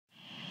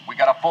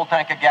full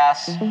tank of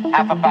gas,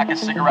 half a pack of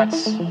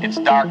cigarettes, it's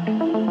dark,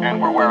 and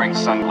we're wearing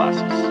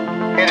sunglasses.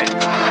 Hit it.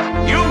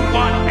 You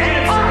want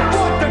answers! I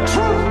want the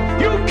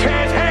truth! You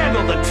can't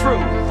handle the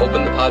truth!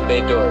 Open the pod bay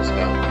doors,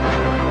 Al.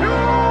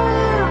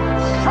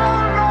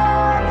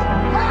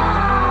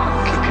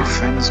 Keep your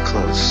friends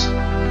close,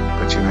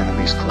 but your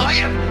enemies close. I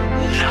am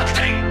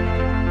nothing!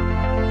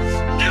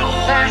 No!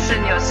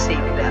 Fasten your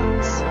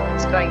seatbelts.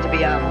 It's going to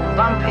be a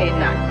bumpy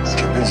night.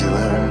 Get busy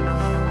living.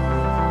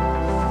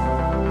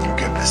 You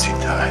get busy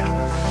dying.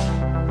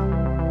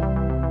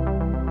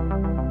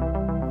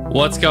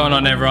 What's going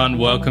on, everyone?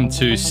 Welcome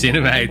to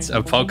Cinemates,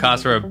 a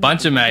podcast where a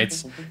bunch of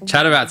mates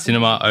chat about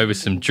cinema over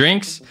some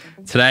drinks.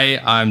 Today,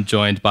 I'm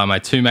joined by my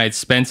two mates,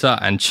 Spencer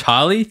and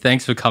Charlie.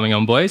 Thanks for coming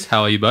on, boys.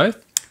 How are you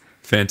both?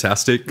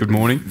 Fantastic. Good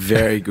morning.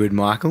 Very good,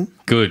 Michael.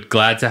 Good.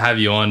 Glad to have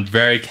you on.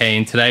 Very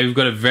keen. Today, we've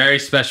got a very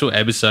special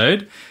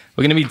episode.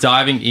 We're going to be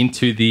diving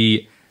into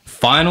the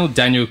final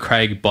Daniel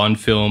Craig Bond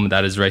film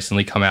that has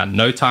recently come out,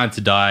 No Time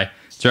to Die,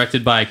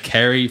 directed by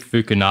Cary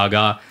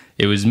Fukunaga.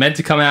 It was meant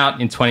to come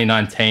out in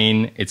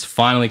 2019. It's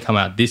finally come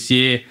out this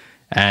year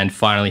and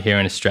finally here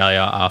in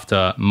Australia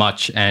after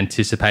much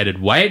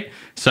anticipated wait.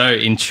 So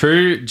in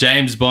true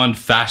James Bond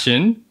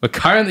fashion, we're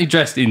currently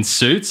dressed in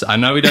suits. I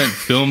know we don't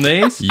film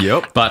these,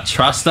 Yep. but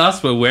trust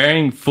us, we're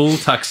wearing full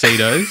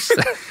tuxedos.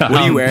 What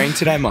are you wearing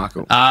today,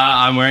 Michael?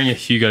 I'm wearing a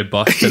Hugo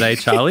Boss today,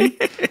 Charlie.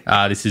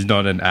 This is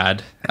not an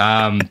ad.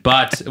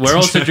 But we're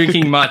also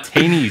drinking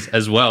martinis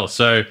as well.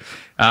 So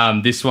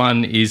this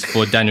one is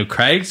for Daniel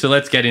Craig. So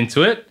let's get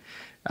into it.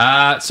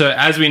 So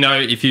as we know,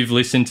 if you've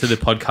listened to the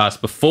podcast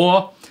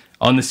before,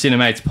 on the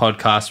Cinemates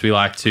podcast, we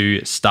like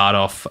to start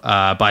off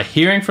by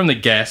hearing from the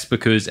guests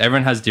because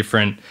everyone has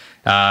different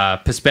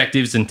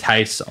perspectives and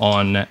tastes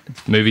on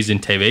movies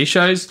and TV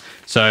shows.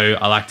 So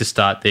I like to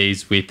start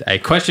these with a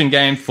question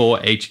game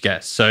for each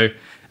guest. So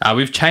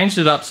we've changed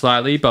it up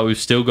slightly, but we've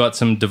still got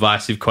some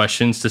divisive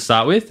questions to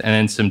start with and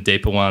then some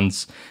deeper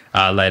ones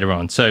later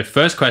on. So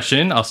first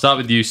question, I'll start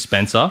with you,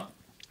 Spencer.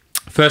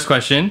 First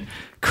question,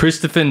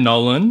 Christopher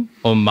Nolan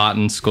or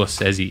Martin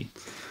Scorsese?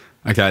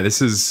 Okay,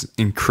 this is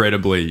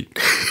incredibly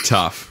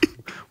tough.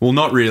 Well,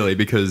 not really,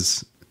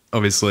 because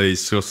obviously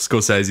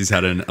Scorsese's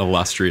had an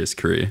illustrious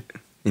career.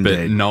 Indeed.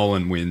 But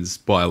Nolan wins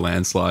by a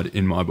landslide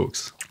in my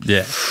books.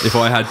 Yeah. If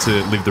I had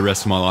to live the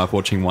rest of my life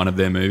watching one of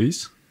their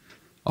movies,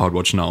 I would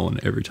watch Nolan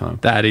every time.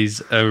 That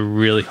is a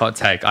really hot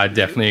take. I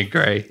definitely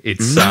agree.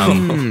 It's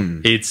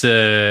it's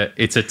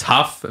a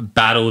tough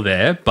battle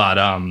there, but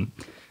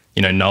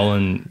you know,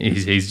 Nolan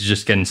he's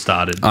just getting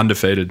started.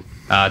 Undefeated.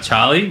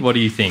 Charlie, what do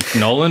you think?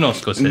 Nolan or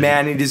Scorsese?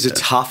 Man, it is a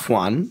tough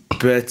one,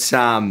 but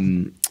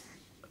I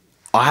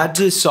had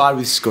to side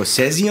with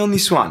Scorsese on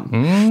this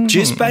one.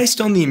 Just based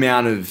on the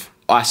amount of,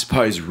 I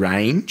suppose,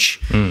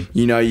 range.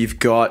 You know, you've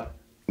got,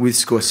 with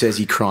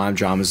Scorsese, crime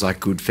dramas like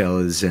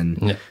Goodfellas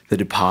and The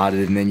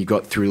Departed, and then you've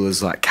got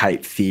thrillers like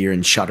Cape Fear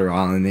and Shutter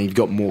Island, and then you've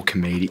got more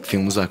comedic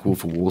films like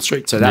Wolf of Wall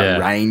Street. So that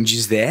range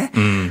is there.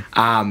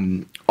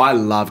 I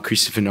love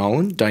Christopher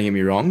Nolan, don't get me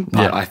wrong,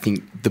 but I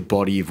think the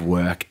body of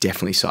work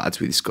definitely sides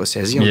with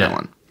Scorsese on that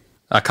one.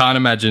 I can't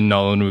imagine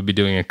Nolan would be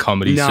doing a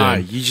comedy soon. No,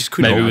 you just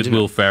couldn't. Maybe with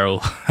Will Ferrell.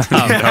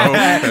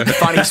 The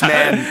funniest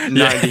man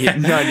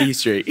known to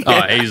history.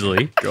 Oh,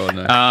 easily. God,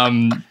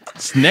 no.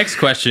 Next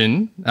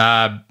question,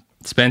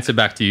 Spencer,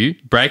 back to you.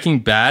 Breaking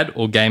Bad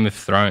or Game of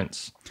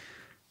Thrones?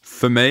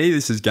 For me,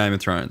 this is Game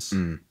of Thrones.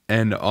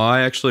 And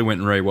I actually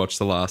went and rewatched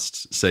the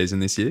last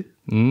season this year.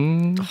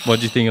 What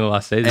do you think of the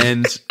last season?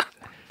 And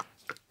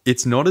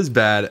it's not as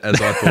bad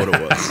as I thought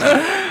it was.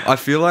 I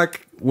feel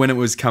like when it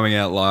was coming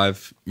out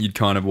live, you'd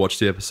kind of watch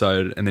the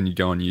episode and then you'd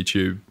go on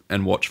YouTube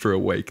and watch for a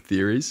week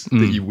theories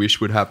that you wish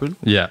would happen.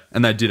 Yeah.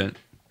 And they didn't.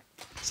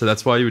 So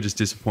that's why you were just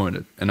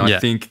disappointed. And I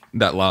think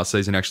that last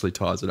season actually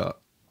ties it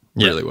up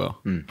really well.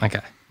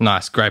 Okay.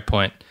 Nice. Great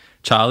point.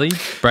 Charlie,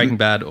 Breaking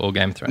Bad or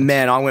Game of Thrones?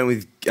 Man, I went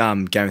with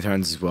Game of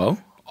Thrones as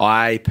well.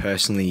 I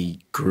personally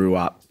grew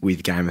up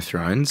with Game of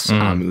Thrones.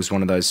 It was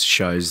one of those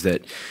shows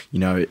that, you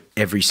know,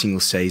 every single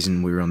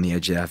season we were on the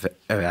edge of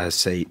our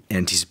seat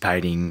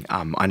anticipating.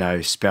 I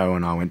know Sparrow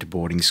and I went to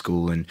boarding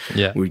school and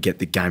we'd get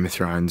the Game of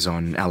Thrones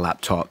on our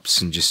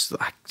laptops and just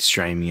like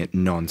streaming it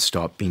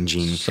non-stop,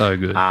 binging. So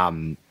good.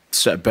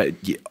 But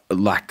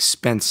like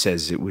Spence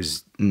says, it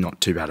was not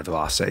too bad of the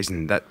last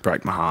season. That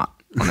broke my heart.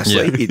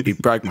 Honestly,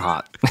 it broke my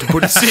heart, to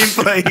put it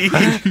simply.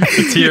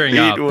 Tearing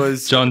up. It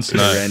was Jon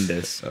Snow.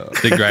 horrendous.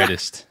 The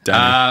greatest.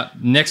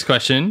 Next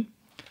question.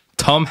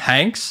 Tom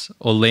Hanks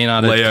or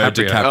Leonardo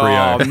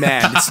DiCaprio? Oh,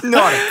 man, it's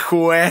not a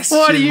question.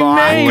 What do you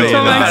mean?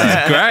 Tom Hanks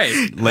is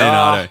great.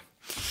 Leonardo.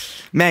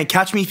 Man,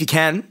 Catch Me If You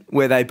Can,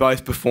 where they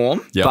both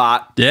perform. Yep.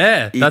 But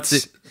Yeah, that's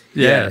it.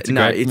 Yeah, it's a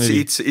great movie.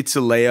 It's a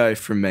Leo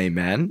from me,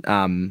 man.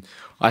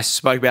 I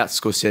spoke about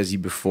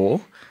Scorsese before.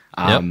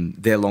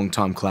 They're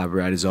long-time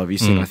collaborators,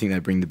 obviously, and I think they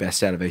bring the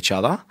best out of each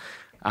other.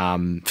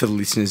 For the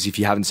listeners, if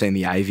you haven't seen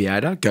The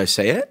Aviator, go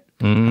see it.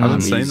 I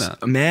haven't seen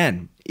that.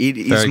 Man, it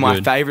is my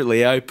favourite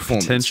Leo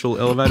performance. Potential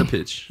elevator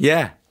pitch.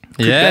 Yeah.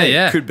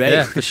 Could be.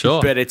 Yeah, for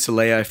sure. But it's a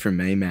Leo from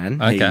me,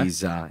 man. Okay.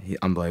 He's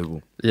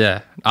unbelievable.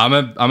 Yeah, I'm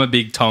a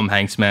big Tom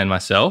Hanks man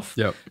myself.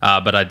 Yep.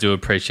 But I do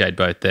appreciate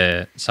both.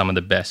 They're some of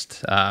the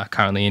best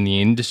currently in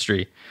the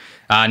industry.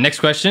 Next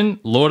question: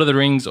 Lord of the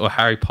Rings or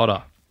Harry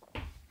Potter?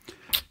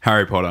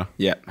 Harry Potter.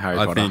 Yeah, Harry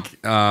Potter.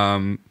 I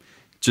think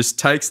just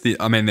takes the.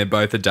 I mean, they're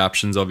both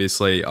adaptations.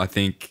 Obviously, I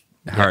think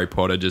Harry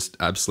Potter just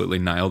absolutely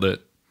nailed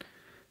it.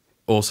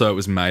 Also, it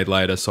was made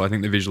later, so I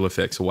think the visual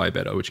effects are way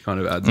better, which kind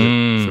of adds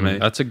it for me.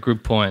 That's a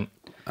good point.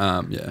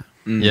 Yeah.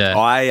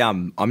 Yeah.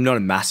 I'm not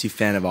a massive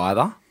fan of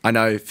either. I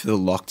know for the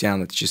lockdown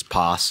that's just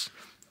passed,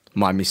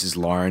 my Mrs.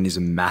 Lauren is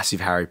a massive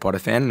Harry Potter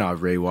fan, and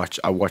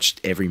I watched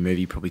every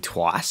movie probably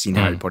twice in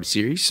Harry Potter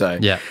series. So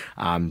Yeah.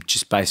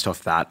 Just based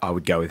off that, I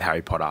would go with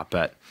Harry Potter.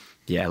 But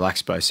yeah, like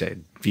Spo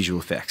said, visual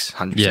effects,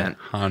 100%. Yeah.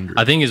 100.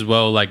 I think as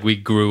well, like we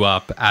grew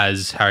up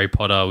as Harry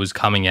Potter was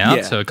coming out,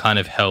 Yeah. so it kind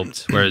of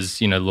helped.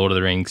 Whereas Lord of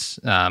the Rings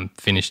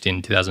finished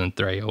in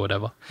 2003 or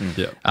whatever.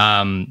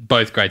 Yeah.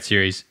 Both great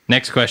series.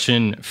 Next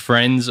question: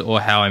 Friends or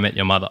How I Met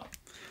Your Mother?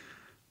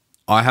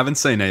 I haven't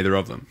seen either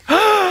of them.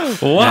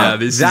 What? Yeah,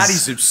 That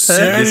is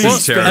absurd. This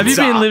is terrible. Have you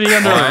been living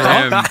under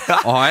a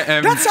rock? I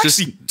am That's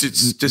just actually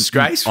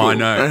disgraceful. I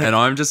know, and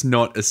I'm just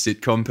not a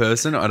sitcom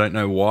person. I don't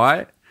know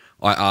why.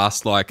 I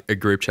asked like a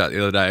group chat the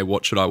other day,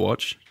 what should I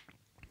watch?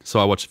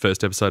 So I watched the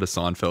first episode of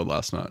Seinfeld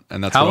last night,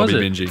 and that's How what I'll was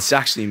be it? binging. It's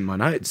actually in my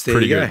notes. There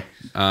Pretty you good.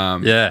 go.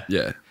 Yeah.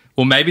 Yeah.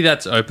 Well, maybe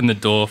that's opened the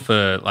door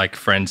for like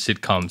Friends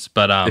sitcoms,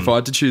 but If I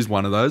had to choose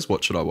one of those,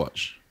 what should I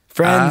watch?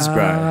 Friends,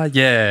 bro.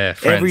 yeah,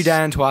 Friends. Every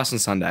day and twice on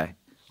Sunday.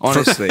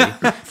 Honestly.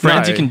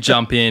 Friends, No. you can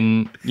jump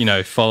in,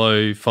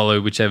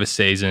 follow whichever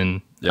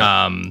season.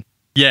 Yeah.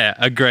 Yeah,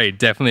 agreed.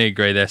 Definitely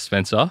agree there,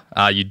 Spencer.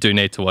 You do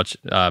need to watch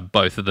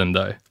both of them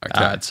though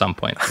at some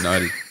point.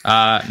 Noted.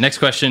 Next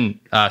question.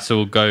 So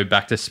we'll go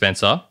back to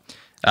Spencer.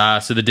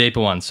 So the deeper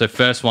one. So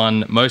first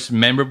one, most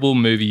memorable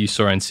movie you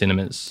saw in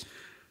cinemas.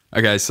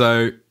 Okay,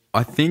 so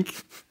I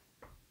think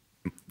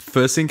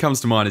first thing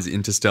comes to mind is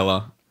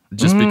Interstellar,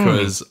 just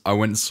because I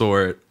went and saw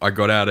it. I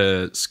got out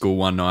of school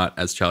one night,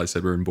 as Charlie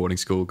said, we were in boarding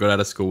school. Got out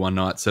of school one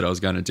night, said I was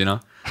going to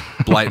dinner.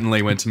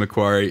 Blatantly went to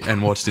Macquarie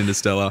and watched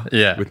Interstellar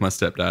with my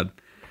stepdad,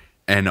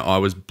 and I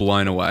was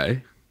blown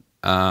away.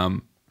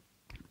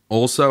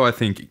 Also, I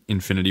think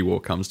Infinity War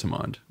comes to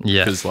mind.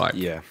 Yeah. Because,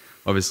 Yeah.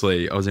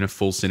 obviously, I was in a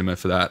full cinema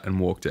for that and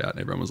walked out, and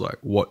everyone was like,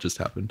 what just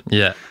happened?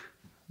 Yeah.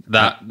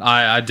 That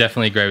I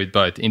definitely agree with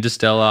both.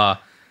 Interstellar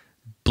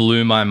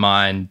blew my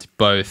mind,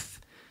 both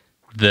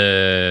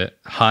the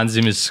Hans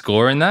Zimmer's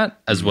score in that,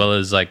 as well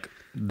as like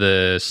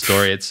the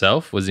story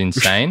itself was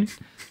insane.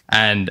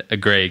 And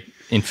agree,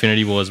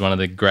 Infinity War is one of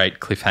the great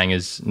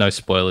cliffhangers. No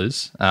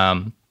spoilers.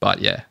 But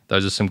yeah,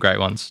 those are some great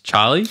ones.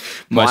 Charlie,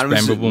 most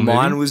memorable movie?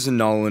 Mine was a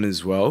Nolan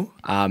as well.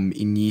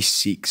 In year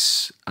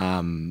 6,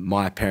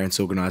 my parents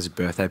organised a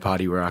birthday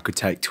party where I could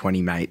take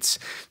 20 mates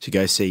to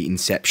go see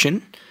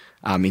Inception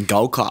in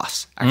gold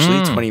class.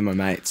 Actually, 20 of my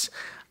mates.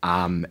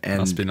 And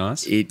Must be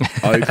nice. It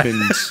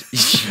opened.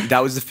 That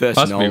was the first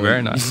Must Nolan. be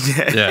very nice.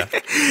 Yeah.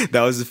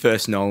 That was the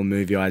first Nolan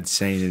movie I'd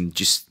seen, and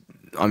just,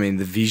 I mean,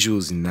 the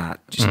visuals in that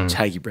just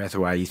take your breath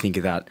away. You think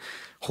of that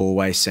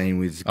hallway scene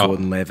with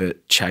Gordon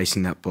Levitt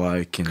chasing that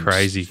bloke and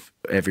Crazy.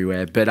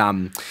 everywhere. But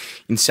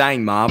in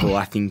saying Marvel,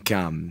 I think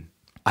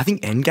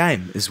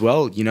Endgame as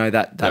well. You know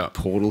that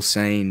portal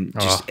scene,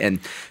 just and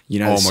the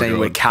my scene God.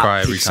 where Cry Cap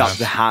every picks up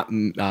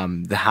time.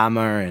 the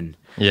hammer and.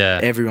 Yeah.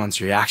 Everyone's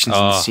reactions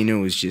in the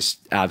cinema was just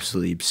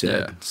absolutely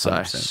absurd. Yeah, so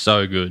 100%.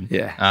 So good.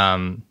 Yeah.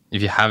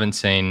 If you haven't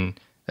seen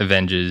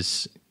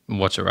Avengers,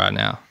 watch it right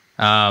now.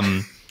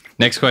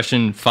 Next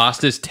question,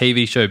 fastest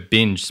TV show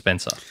binge,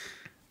 Spencer.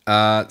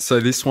 So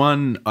this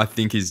one I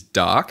think is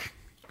Dark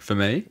for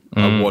me.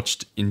 I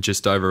watched in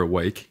just over a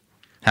week.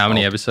 How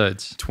many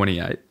episodes?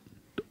 28,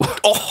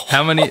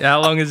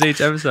 How long is each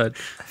episode?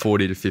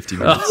 40 to 50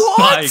 minutes. Oh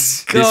my God.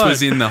 This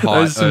was in the height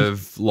Those are of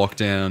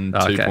lockdown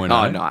Okay. 2.0.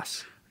 Oh,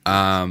 nice.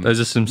 Those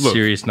are some Look,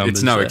 serious numbers.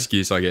 it's no there.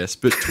 excuse, I guess,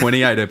 but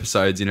 28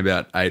 episodes in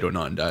about 8 or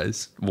 9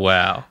 days.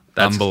 Wow.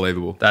 That's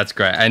Unbelievable. That's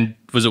great. And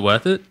was it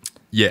worth it?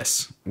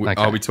 Yes. Okay.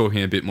 I'll be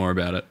talking a bit more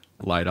about it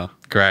later.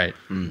 Great.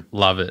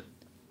 Love it.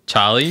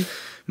 Charlie?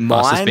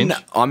 Fastest Mine, binge?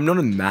 I'm not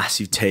a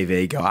massive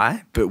TV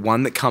guy, but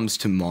one that comes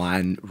to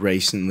mind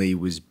recently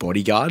was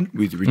Bodyguard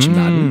with Richard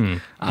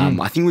Madden.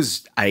 I think it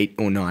was 8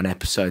 or 9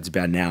 episodes,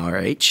 about an hour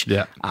each.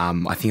 Yeah.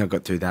 I think I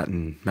got through that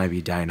in maybe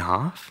a day and a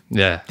half.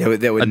 Yeah.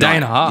 There were A day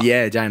and a half?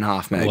 Yeah, a day and a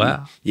half maybe.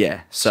 Wow.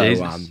 Yeah. So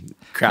Jesus.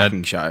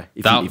 cracking show.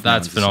 If That's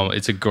anyone's phenomenal.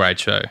 It's a great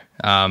show.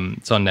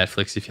 It's on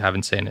Netflix if you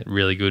haven't seen it.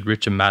 Really good.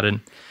 Richard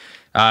Madden.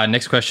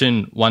 Next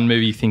question. One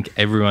movie you think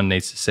everyone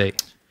needs to see?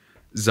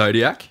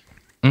 Zodiac,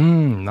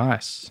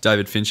 Nice.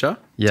 David Fincher.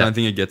 Yeah. Don't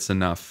think it gets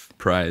enough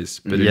praise,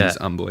 but it Yeah. is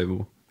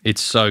unbelievable. It's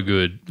so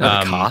good. the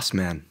cast,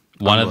 man.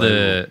 One of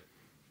Unbelievable.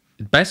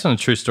 the... Based on a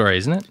true story,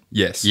 isn't it?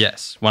 Yes.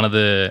 Yes. One of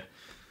the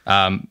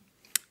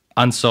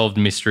unsolved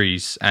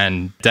mysteries,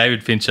 and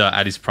David Fincher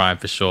at his prime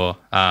for sure.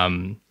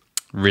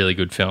 Really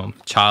good film.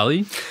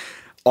 Charlie?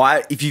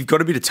 If you've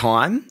got a bit of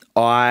time,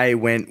 I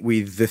went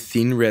with The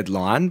Thin Red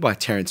Line by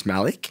Terrence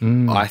Malick.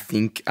 I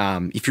think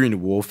if you're into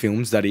war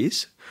films, that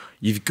is,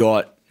 you've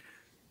got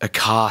a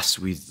cast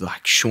with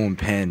like Sean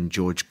Penn,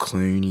 George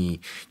Clooney,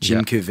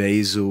 Jim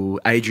Caviezel,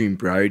 Adrian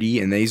Brody,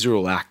 and these are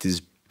all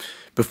actors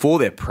before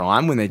their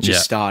prime when they're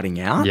just starting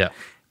out. Yeah.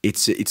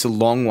 It's a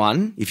long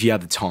one if you have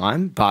the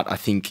time, but I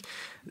think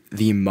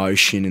the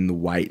emotion and the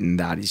weight in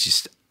that is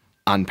just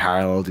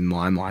unparalleled in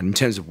my mind in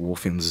terms of war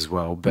films as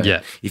well. But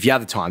if you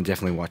have the time,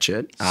 definitely watch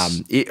it.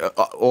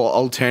 Or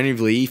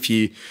alternatively, if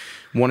you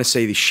want to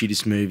see the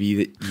shittest movie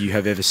that you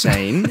have ever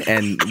seen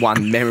and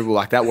one memorable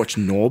like that, watch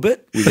Norbit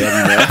with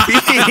Eddie Murphy.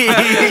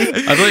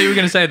 I thought you were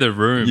going to say The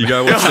Room. You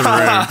go watch The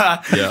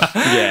Room.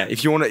 Yeah.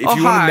 If you want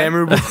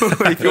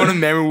a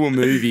memorable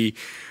movie,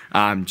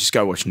 just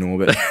go watch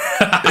Norbit.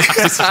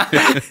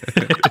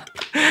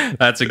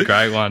 That's a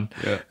great one.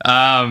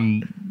 Yeah.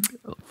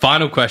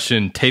 Final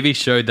question: TV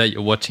show that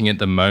you're watching at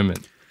the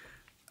moment?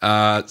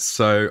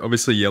 So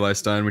obviously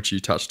Yellowstone, which you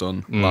touched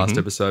on last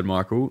episode,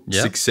 Michael.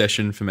 Yep.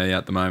 Succession for me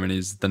at the moment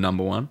is the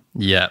number one.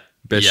 Yeah.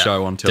 Best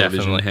show on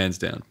television, hands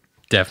down.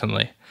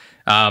 Definitely.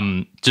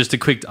 Just a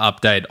quick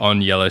update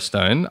on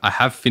Yellowstone. I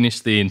have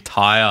finished the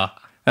entire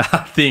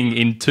thing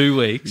in 2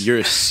 weeks. You're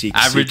a sick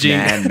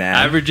man.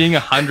 Averaging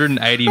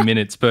 180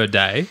 minutes per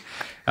day.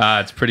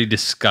 It's pretty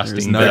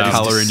disgusting. There's no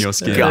colour in your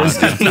skin. No,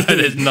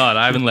 there's not.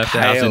 I haven't left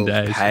the house in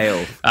days.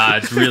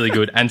 It's really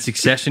good. And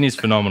Succession is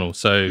phenomenal.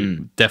 So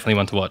definitely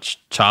want to watch.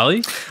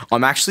 Charlie?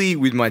 I'm actually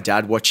with my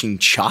dad watching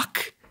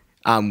Chuck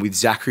with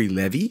Zachary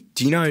Levi.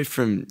 Do you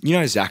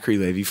know Zachary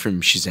Levi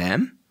from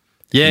Shazam?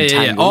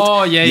 Yeah.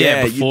 Oh,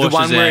 yeah. Before the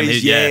one Shazam, where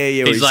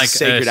he's like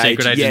secret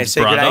agent. Yeah,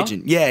 secret brother.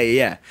 agent.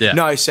 Yeah.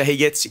 No, so he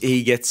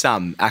gets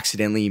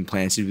accidentally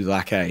implanted with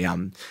like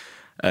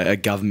a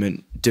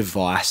government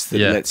device that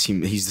lets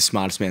him. He's the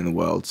smartest man in the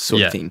world,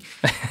 sort of thing.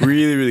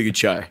 Really, really good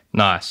show.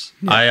 Nice.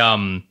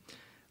 Yeah.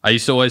 I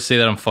used to always see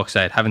that on Fox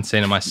 8. Haven't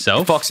seen it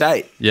myself. Fox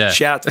 8. Yeah.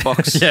 Shout out to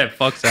Fox. Yeah,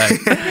 Fox 8.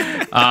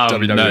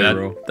 WWE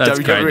Raw. That's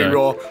WWE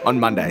Raw on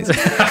Mondays.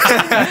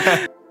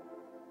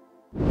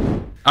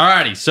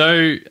 Alrighty,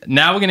 so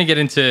now we're going to get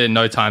into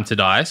No Time to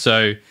Die.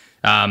 So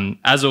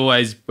as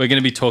always, we're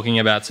going to be talking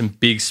about some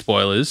big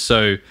spoilers.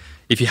 So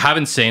if you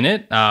haven't seen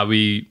it,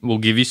 we will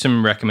give you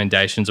some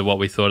recommendations of what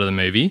we thought of the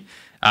movie.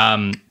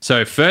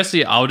 So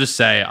firstly, I'll just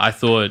say I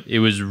thought it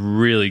was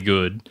really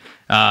good.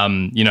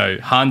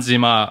 Hans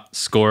Zimmer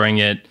scoring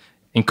it,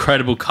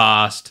 incredible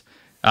cast,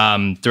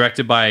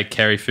 directed by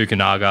Cary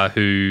Fukunaga,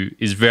 who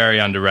is very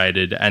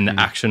underrated, and the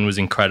action was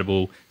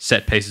incredible.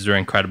 Set pieces were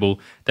incredible.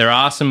 There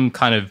are some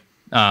kind of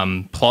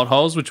plot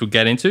holes, which we'll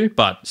get into,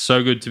 but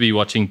so good to be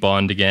watching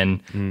Bond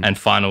again and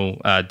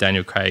final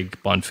Daniel Craig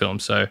Bond film.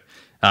 So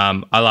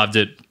I loved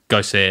it.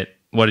 Go see it.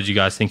 What did you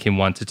guys think in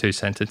 1 to 2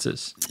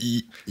 sentences?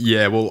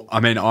 Yeah, well, I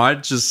mean,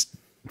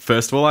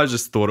 first of all, I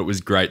just thought it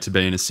was great to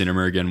be in a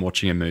cinema again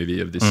watching a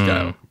movie of this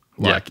scale.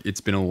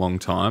 It's been a long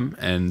time,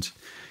 and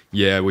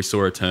yeah, we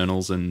saw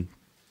Eternals, and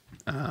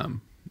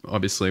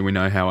obviously we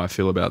know how I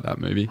feel about that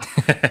movie.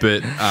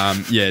 But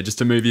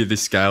just a movie of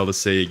this scale to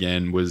see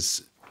again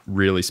was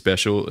really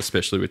special,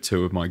 especially with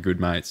two of my good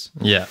mates.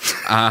 Yeah.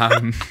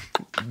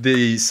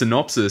 The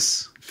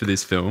synopsis for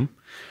this film,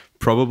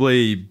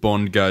 probably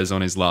Bond goes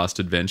on his last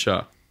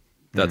adventure.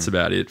 That's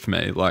about it for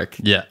me. Like,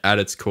 at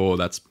its core,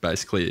 that's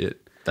basically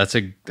it. That's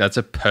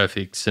a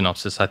perfect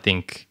synopsis. I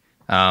think,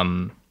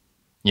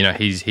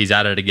 he's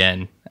at it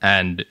again,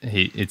 and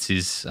it's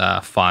his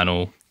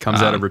final.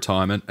 Comes out of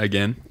retirement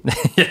again.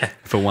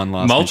 For one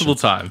last multiple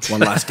mission. times. One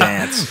last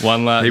dance.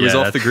 He was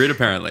off the grid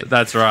apparently.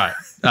 That's right.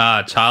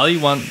 Charlie,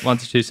 1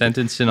 to 2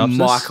 sentence synopsis.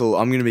 Michael,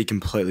 I'm going to be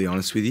completely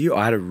honest with you.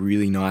 I had a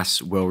really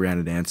nice,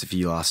 well-rounded answer for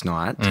you last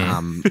night.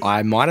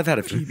 I might have had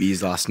a few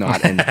beers last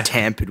night and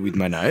tampered with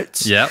my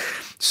notes. Yep.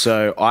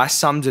 So I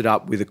summed it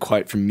up with a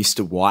quote from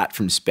Mr. White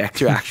from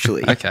Spectre,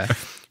 actually. Okay.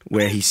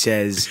 Where he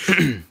says,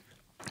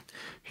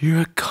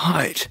 "You're a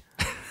kite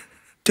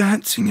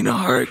dancing in a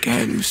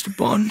hurricane, Mr.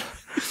 Bond."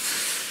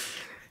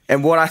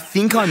 And what I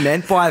think I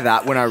meant by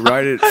that when I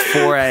wrote it at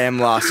 4 a.m.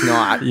 last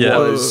night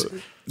was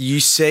you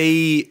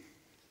see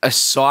a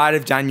side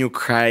of Daniel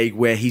Craig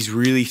where he's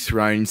really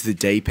thrown into the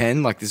deep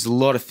end. Like, there's a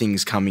lot of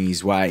things coming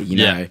his way, you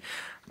know,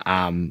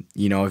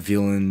 a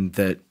villain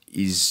that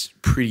is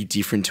pretty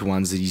different to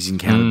ones that he's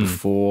encountered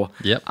before.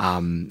 Yep.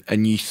 A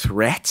new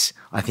threat,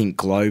 I think,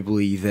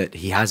 globally that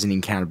he hasn't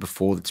encountered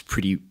before that's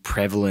pretty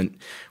prevalent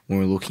when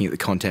we're looking at the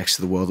context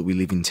of the world that we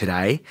live in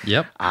today.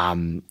 Yep.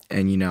 And,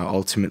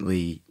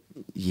 ultimately,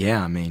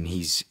 I mean,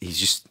 he's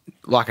just,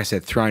 like I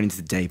said, thrown into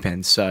the deep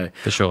end. So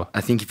for sure,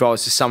 I think if I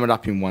was to sum it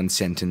up in one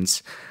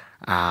sentence,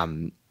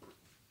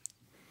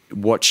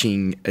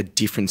 watching a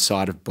different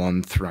side of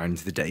Bond thrown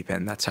into the deep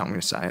end. That's how I'm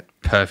going to say it.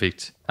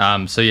 Perfect.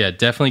 So yeah,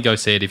 definitely go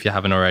see it if you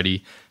haven't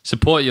already.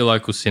 Support your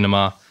local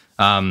cinema.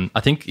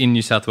 I think in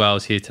New South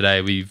Wales here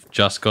today, we've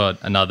just got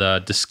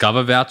another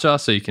Discover voucher,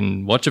 so you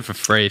can watch it for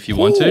free if you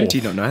want to.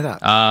 Did not know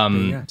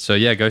that. So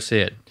yeah, go see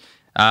it.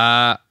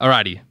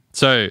 Alrighty.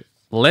 So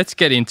let's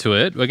get into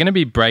it. We're going to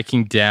be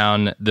breaking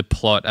down the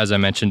plot, as I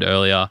mentioned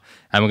earlier,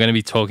 and we're going to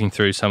be talking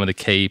through some of the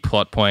key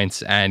plot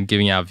points and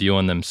giving our view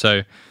on them.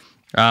 So,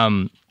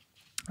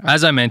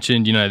 as I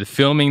mentioned, the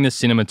filming, the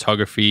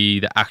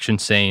cinematography, the action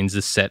scenes,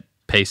 the set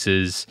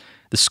pieces,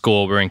 the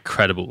score were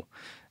incredible.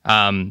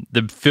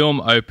 The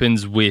film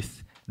opens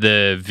with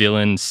the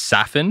villain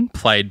Safin,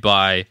 played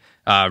by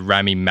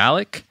Rami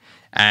Malek,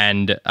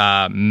 and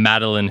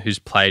Madeline, who's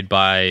played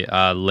by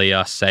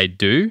Leah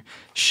Seydoux.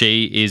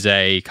 She is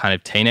a kind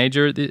of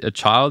teenager, a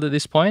child at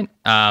this point,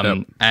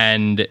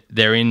 and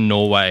they're in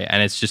Norway,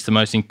 and it's just the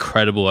most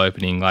incredible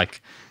opening.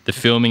 Like, the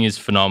filming is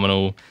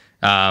phenomenal.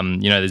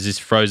 There's this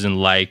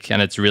frozen lake,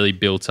 and it's really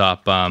built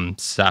up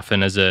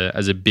Safin as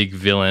a big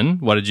villain.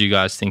 What did you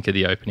guys think of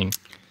the opening?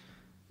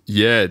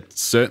 Yeah,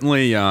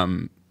 certainly.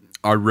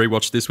 I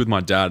rewatched this with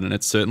my dad, and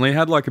it certainly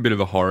had like a bit of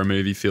a horror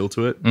movie feel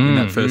to it in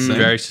that first scene.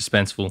 Very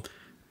suspenseful.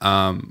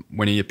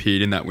 When he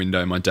appeared in that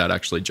window, my dad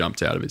actually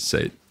jumped out of his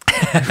seat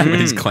when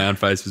his clown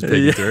face was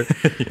peeking through.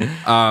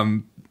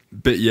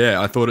 But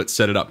yeah, I thought it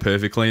set it up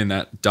perfectly, and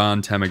that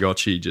darn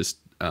Tamagotchi just,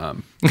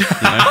 Tamagotchi.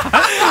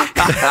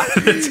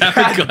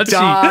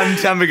 Darn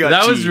Tamagotchi.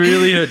 That was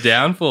really her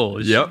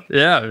downfall. Yep.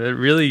 Yeah, it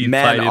really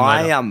played in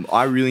later.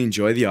 I really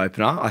enjoy the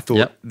opener. I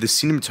thought the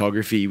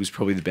cinematography was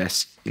probably the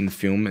best in the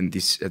film at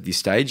this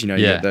stage. You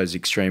got those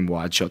extreme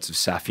wide shots of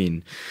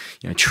Safin,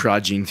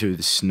 trudging through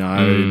the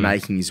snow,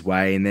 making his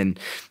way, and then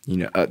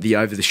the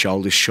over the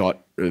shoulder shot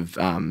of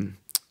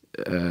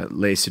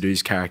Leah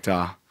Seydoux's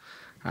character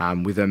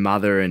with her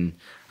mother, and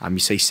you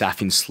see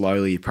Safin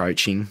slowly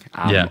approaching.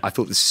 I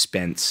thought the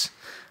suspense,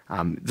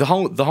 the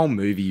whole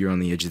movie, you're on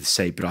the edge of the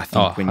seat. But I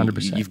think when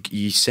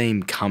you see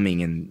him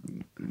coming,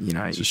 and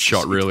it's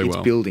shot really well.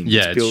 It's building.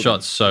 Yeah, it's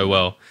shot so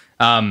well.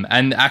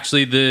 And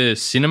actually, the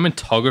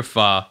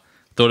cinematographer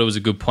thought it was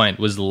a good point.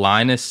 Was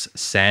Linus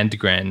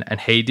Sandgren, and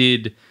he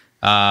did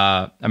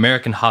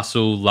American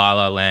Hustle, La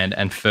La Land,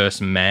 and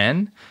First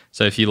Man.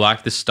 So if you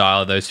like the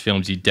style of those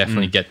films, you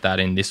definitely get that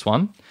in this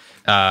one.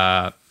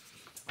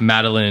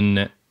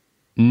 Madeline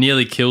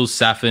nearly kills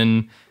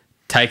Safin,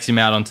 takes him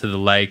out onto the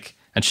lake,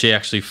 and she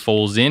actually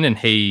falls in, and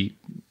he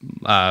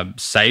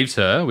saves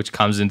her, which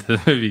comes into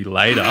the movie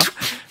later.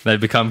 They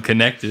become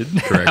connected.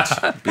 Correct.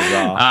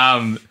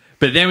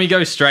 But then we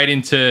go straight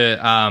into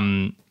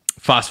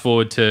fast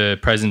forward to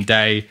present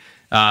day.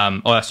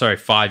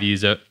 5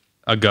 years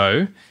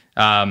ago.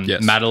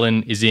 Yes.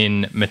 Madeline is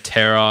in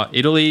Matera,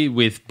 Italy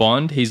with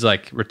Bond. He's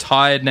like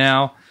retired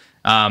now.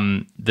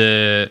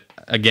 The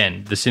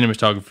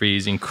cinematography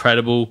is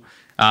incredible.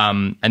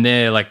 And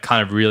they're like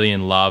kind of really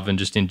in love and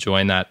just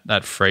enjoying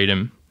that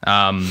freedom.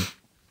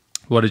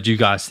 What did you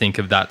guys think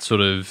of that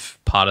sort of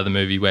part of the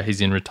movie where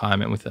he's in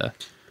retirement with her?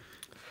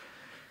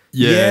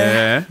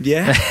 Yeah.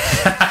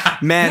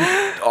 Man,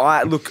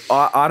 I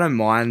don't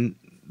mind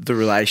the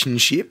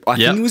relationship. I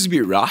think it was a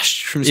bit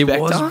rushed from Spectre.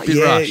 It was a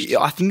bit rushed.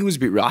 I think it was a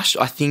bit rushed.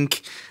 I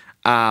think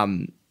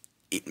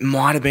it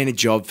might have been a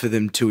job for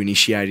them to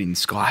initiate in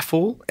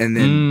Skyfall, and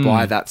then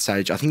by that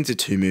stage, I think it's a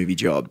 2-movie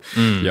job.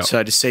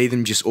 So to see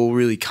them just all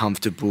really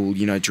comfortable,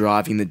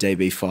 driving the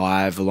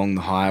DB5 along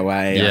the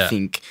highway, I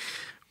think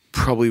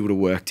probably would have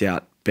worked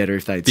out better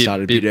if they'd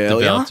started a bit earlier.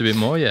 Developed a bit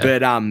more, yeah. But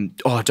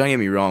don't get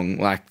me wrong,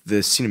 like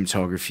the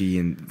cinematography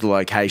and the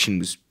location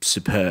was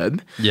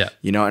superb. Yeah.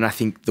 And I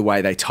think the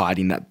way they tied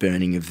in that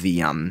burning of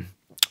the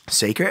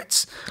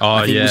secrets,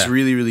 I think it was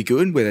really, really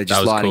good, where they're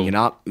just lighting it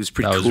up. It was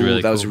pretty cool.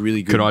 Really that was a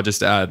really good. Could I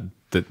just add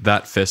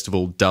that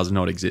festival does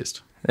not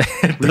exist?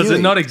 Does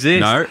it not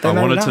exist? No, I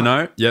wanted to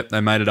know. Yep, they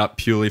made it up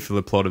purely for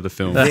the plot of the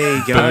film. There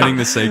you go. Burning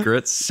the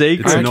secrets.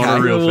 Secrets. It's not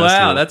a real festival.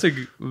 Wow, that's a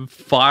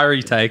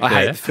fiery take I there.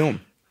 hate the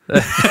film. Well,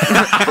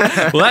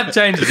 that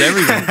changes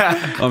everything.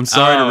 I'm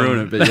sorry to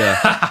ruin it, but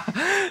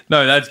yeah.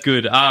 No, that's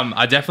good.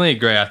 I definitely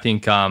agree. I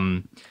think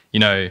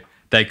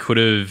they could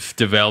have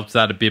developed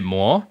that a bit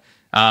more.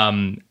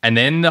 And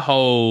then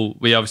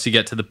we obviously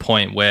get to the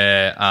point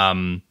where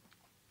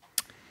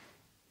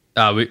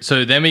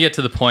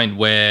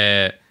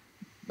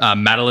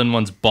Madeline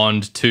wants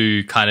Bond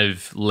to kind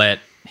of let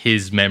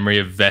his memory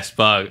of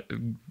Vespa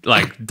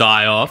like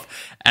die off.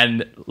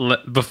 And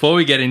before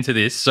we get into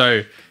this,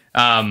 so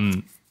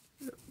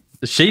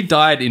she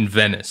died in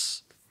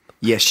Venice.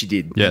 Yes, she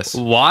did. Yes.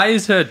 Why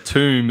is her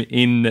tomb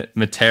in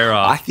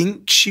Matera? I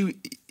think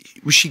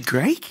was she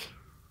Greek?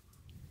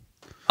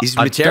 Is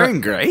Matera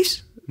in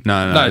Greece?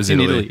 No, it's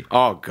in Italy.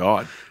 Oh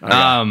God.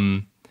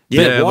 Okay.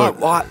 Yeah,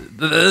 why?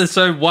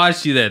 So why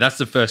is she there? That's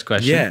the first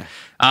question. Yeah.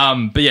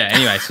 But yeah,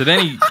 anyway, so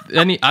then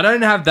he I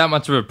don't have that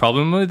much of a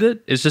problem with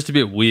it. It's just a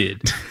bit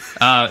weird.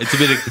 It's a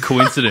bit of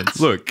coincidence.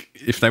 Look,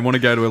 if they want to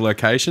go to a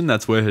location,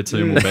 that's where her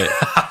tomb will be.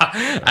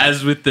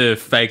 As with the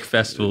fake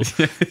festival.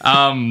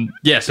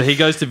 So he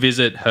goes to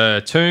visit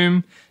her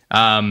tomb,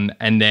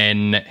 and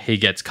then he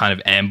gets kind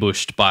of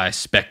ambushed by a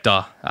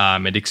spectre.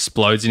 It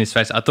explodes in his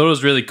face. I thought it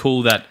was really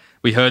cool that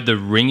we heard the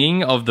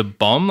ringing of the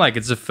bomb. Like,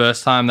 it's the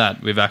first time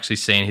that we've actually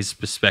seen his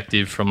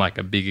perspective from like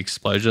a big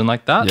explosion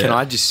like that. Can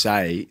I just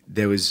say,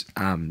 there was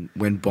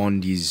when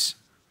Bond is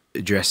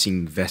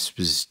addressing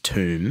Vesper's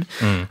tomb,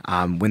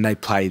 when they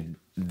played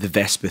the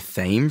Vesper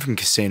theme from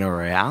Casino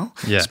Royale,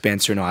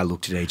 Spencer and I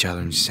looked at each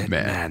other and just said,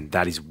 man,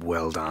 that is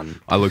well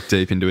done. I looked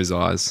deep into his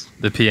eyes.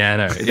 The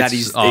piano. It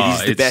is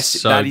the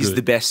best. So that is good.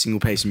 the best single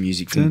piece of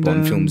music from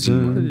Bond films.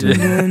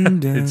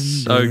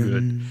 It's so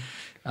good.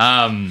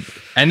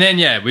 And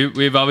then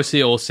we've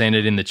obviously all seen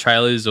it in the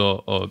trailers,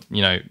 or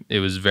you know, it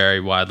was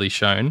very widely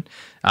shown.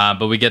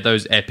 But we get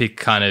those epic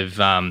kind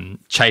of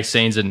chase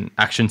scenes and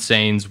action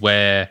scenes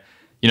where,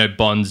 you know,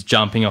 Bond's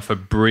jumping off a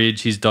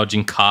bridge, he's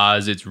dodging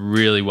cars. It's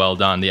really well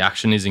done. The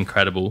action is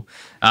incredible.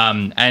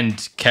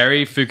 And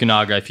Cary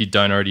Fukunaga, if you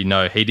don't already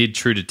know, he did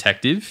True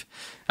Detective.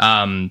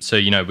 So,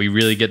 you know, we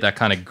really get that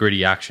kind of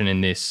gritty action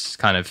in this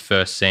kind of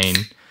first scene.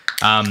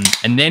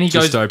 And then he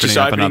Just goes opening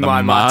up another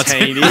my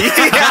martini.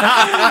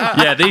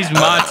 yeah, these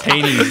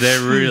martinis,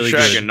 they're really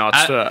Shaken, good. not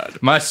stirred.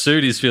 My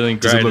suit is feeling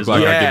great. Does it look as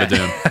like well. I give a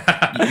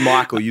damn?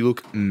 Michael, you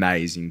look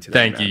amazing today.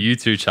 Thank you. You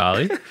too,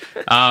 Charlie.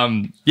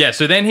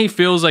 So then he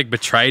feels like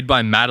betrayed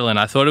by Madeline.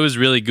 I thought it was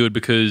really good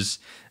because,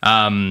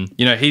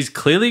 you know, he's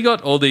clearly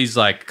got all these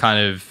like kind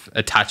of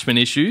attachment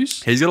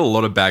issues. He's got a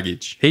lot of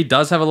baggage. He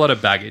does have a lot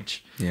of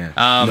baggage.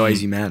 Yeah,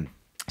 noisy man.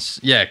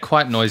 Yeah,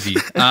 quite noisy.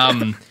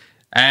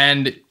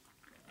 And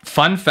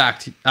fun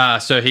fact,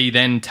 so he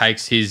then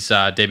takes his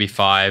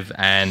DB5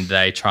 and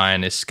they try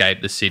and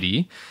escape the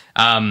city.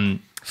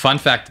 Fun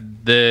fact,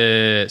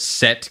 the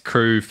set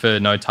crew for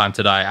No Time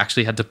to Die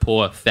actually had to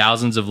pour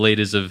thousands of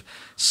litres of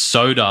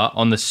soda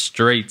on the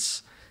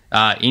streets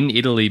in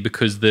Italy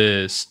because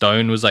the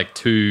stone was like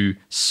too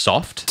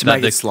soft. To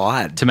make it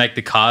slide. To make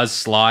the cars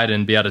slide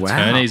and be able to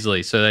turn Wow.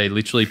 easily. So they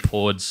literally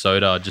poured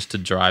soda just to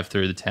drive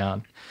through the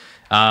town.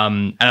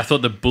 And I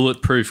thought the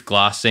bulletproof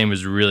glass scene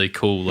was really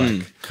cool.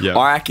 Like,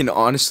 I reckon,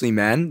 honestly,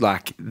 man,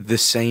 like the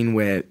scene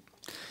where,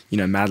 you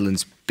know,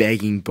 Madeline's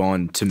begging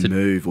Bond to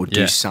move or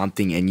do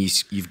something, and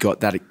you've got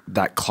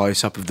that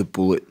close up of the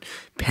bullet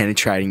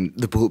penetrating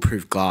the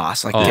bulletproof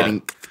glass, like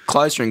getting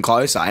closer and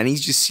closer, and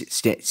he's just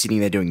sitting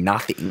there doing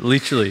nothing.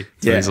 literally.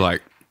 So he's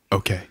like,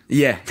 okay.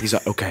 Yeah, he's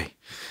like, okay.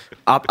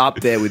 Up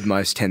there with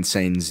most tense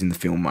scenes in the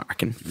film, I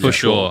reckon. For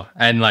sure.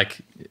 And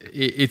like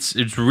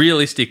it's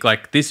realistic.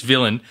 Like this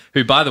villain,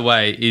 who by the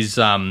way is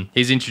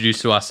he's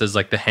introduced to us as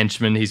like the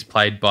henchman. He's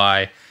played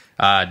by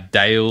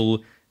Dale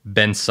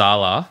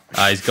Bensala.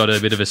 He's got a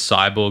bit of a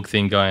cyborg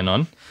thing going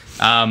on.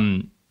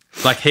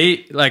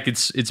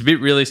 It's a bit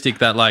realistic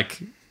that like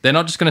they're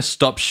not just gonna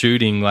stop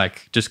shooting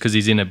like just because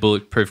he's in a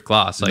bulletproof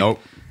glass. Like,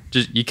 Nope.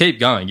 Just you keep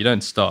going, you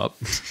don't stop.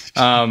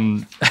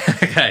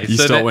 Okay, You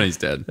stop when he's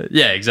dead.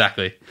 Yeah,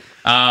 exactly.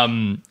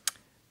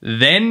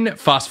 Then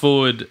fast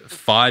forward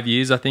 5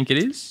 years, I think it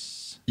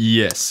is.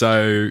 Yeah,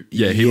 so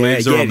he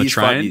leaves her on the it is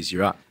 5 train. years,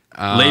 you're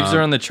right. Leaves her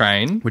on the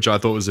train. Which I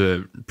thought was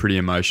a pretty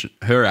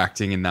her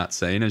acting in that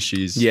scene as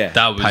she's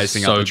That was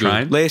pacing so up the good.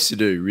 train. Lea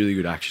Seydoux, really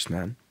good actress,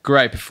 man.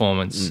 Great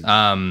performance.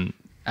 And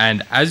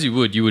as you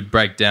would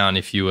break down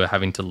if you were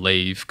having to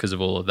leave because of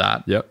all of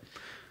that. Yep.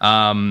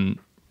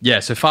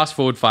 So fast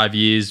forward 5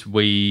 years,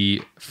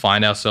 we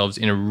find ourselves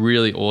in a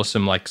really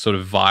awesome, like, sort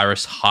of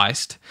virus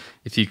heist,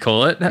 if you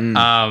call it.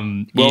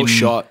 Well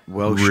shot.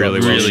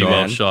 Really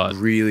well shot.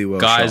 Really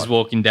well Guys shot.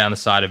 walking down the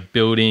side of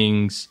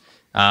buildings.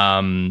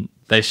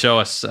 They show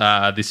us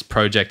this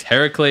project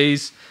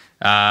Heracles,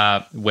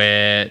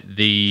 where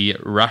the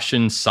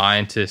Russian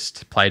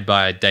scientist played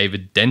by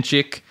David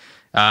Denchik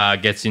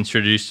gets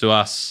introduced to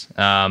us,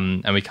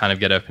 and we kind of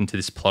get open to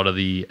this plot of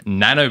the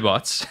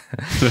nanobots.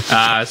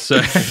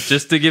 So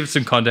just to give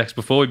some context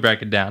before we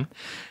break it down,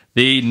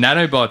 the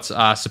nanobots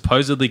are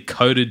supposedly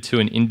coded to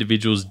an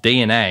individual's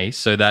DNA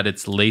so that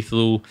it's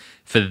lethal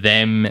for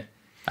them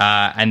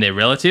and their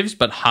relatives,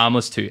 but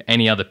harmless to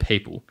any other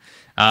people.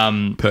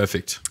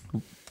 Perfect.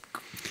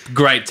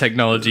 Great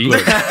technology.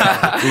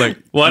 Look,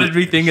 What did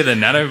we think of the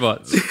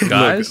nanobots,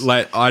 guys?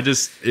 Look,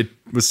 it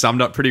was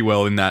summed up pretty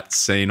well in that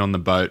scene on the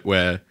boat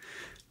where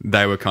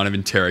they were kind of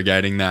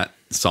interrogating that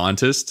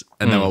scientist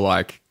and they were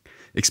like,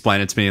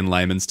 explain it to me in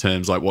layman's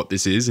terms, like what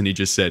this is. And he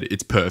just said,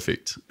 it's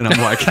perfect. And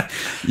I'm like,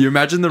 you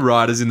imagine the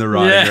writers in the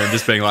writing room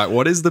just being like,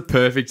 what is the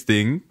perfect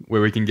thing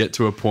where we can get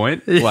to a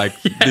point? Like,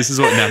 this is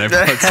what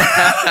nanobots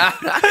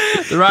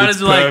are. The writers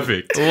It's are like,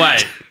 perfect.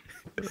 wait,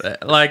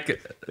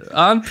 like,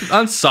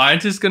 aren't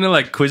scientists going to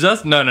like quiz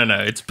us? No,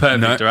 it's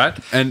perfect, right?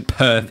 And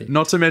perfect.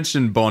 Not to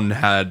mention Bond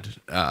had,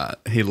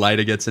 he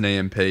later gets an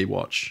EMP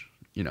watch,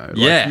 you know. Like,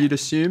 Yeah. you'd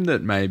assume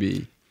that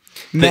maybe...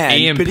 The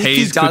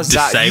EMPs could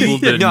disable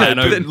the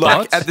nanobots.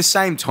 Like, at the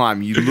same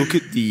time, you look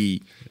at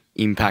the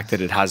impact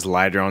that it has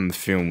later on in the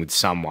film with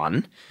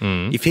someone.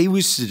 If he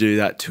was to do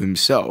that to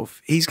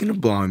himself, he's going to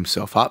blow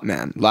himself up,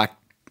 man. Like,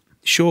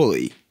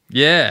 surely.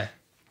 Yeah,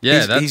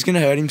 He's going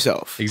to hurt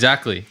himself.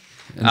 Exactly.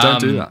 And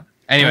don't do that.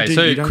 Anyway, You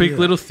so don't quick do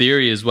little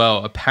theory as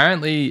well.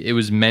 Apparently, it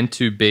was meant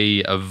to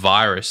be a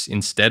virus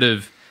instead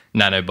of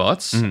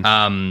nanobots,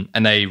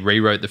 and they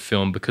rewrote the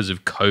film because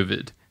of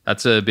COVID.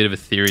 That's a bit of a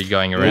theory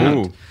going around,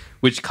 Ooh.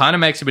 which kind of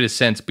makes a bit of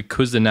sense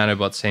because the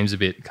nanobot seems a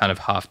bit kind of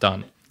half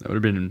done. That would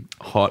have been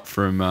hot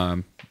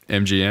from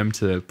MGM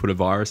to put a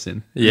virus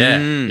in. Yeah,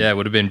 it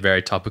would have been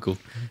very topical.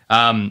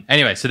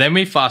 Anyway, so then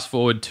we fast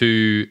forward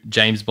to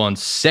James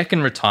Bond's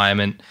second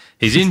retirement.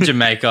 He's in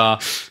Jamaica,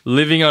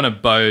 living on a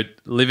boat,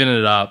 living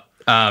it up.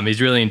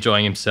 He's really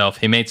enjoying himself.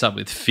 He meets up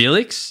with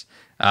Felix,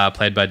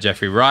 played by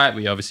Jeffrey Wright.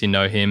 We obviously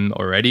know him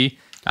already.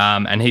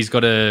 And he's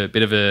got a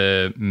bit of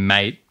a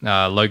mate,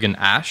 Logan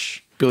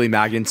Ash. Billy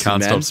Magnuson,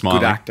 Can't stop smiling.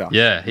 Good actor.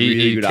 Yeah, he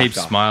Really good keeps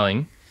actor.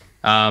 smiling.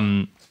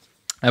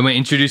 And we're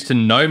introduced to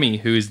Nomi,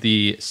 who is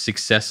the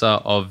successor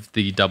of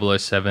the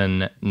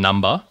 007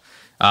 number.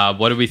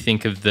 What do we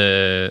think of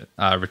the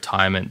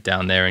retirement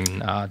down there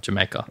in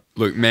Jamaica?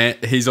 Look, man,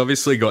 he's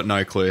obviously got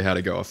no clue how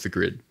to go off the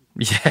grid.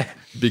 Yeah.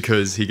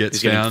 Because he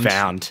gets He's getting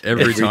found, found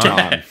every time.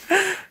 time.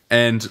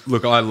 And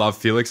look, I love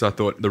Felix. I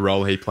thought the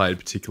role he played,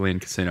 particularly in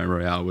Casino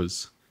Royale,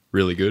 was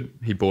really good.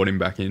 He brought him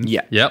back in.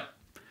 Yeah. Yep.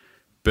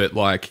 But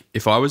like,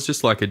 if I was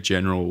just like a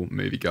general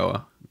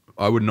moviegoer,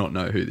 I would not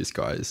know who this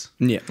guy is.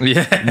 Yeah.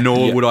 Yeah.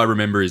 Nor would I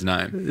remember his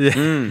name.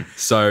 Yeah.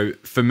 So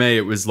for me,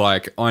 it was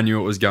like, I knew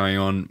what was going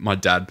on. My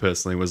dad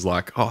personally was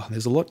like, oh,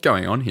 there's a lot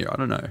going on here. I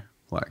don't know.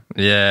 Like,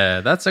 Yeah,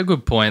 that's a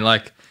good point.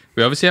 Like,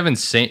 we obviously haven't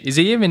seen... Is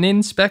he even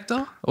in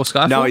Spectre or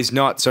Skyfall? No, he's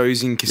not. So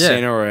he's in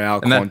Casino Royale,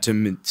 And that-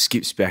 Quantum, and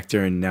Skip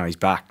Spectre, and now he's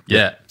back.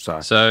 Yeah.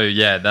 So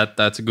yeah,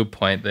 that's a good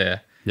point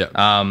there.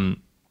 yeah.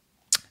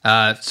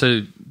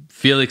 So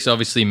Felix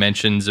obviously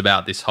mentions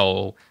about this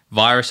whole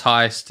virus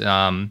heist,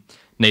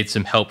 needs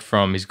some help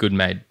from his good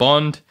mate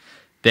Bond.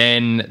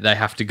 Then they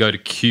have to go to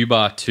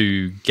Cuba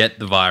to get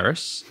the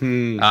virus.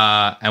 And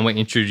we're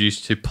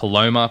introduced to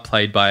Paloma,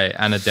 played by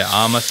Ana de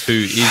Armas, who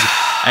is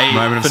a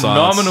Moment of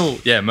phenomenal...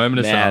 Yeah, moment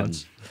of Man.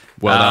 silence.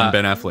 Well done,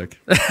 Ben Affleck.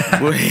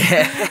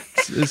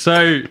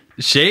 So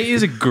she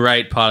is a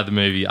great part of the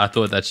movie. I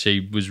thought that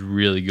she was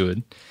really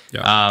good.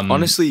 Yeah.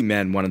 honestly,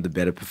 man, one of the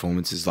better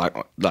performances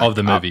Of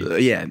the movie.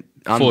 Yeah,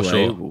 For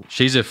unbelievable. sure.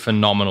 She's a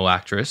phenomenal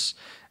actress.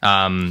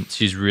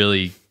 She's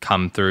really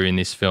come through in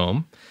this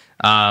film.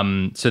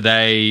 So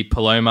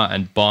Paloma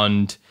and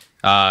Bond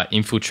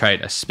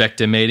infiltrate a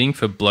Spectre meeting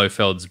for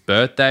Blofeld's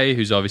birthday,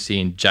 who's obviously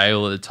in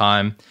jail at the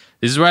time.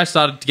 This is where I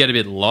started to get a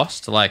bit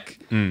lost. Like,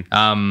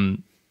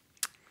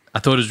 I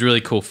thought it was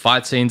really cool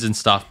fight scenes and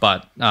stuff,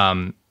 but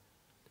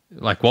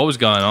like, what was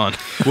going on?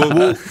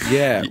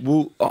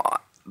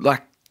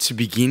 Like, to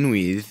begin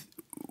with,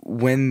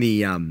 when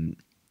the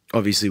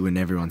obviously when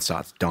everyone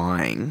starts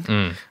dying,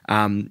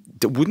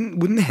 wouldn't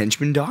the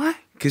henchman die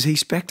because he's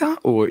Spectre,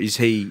 or is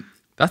he?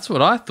 That's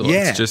what I thought.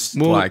 Yeah. It's just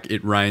Well- like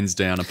it rains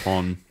down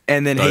upon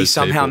And then he those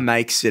somehow people.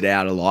 makes it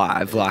out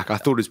alive. Like, I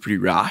thought it was pretty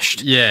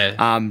rushed.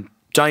 Yeah.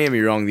 Don't get me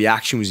wrong, the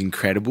action was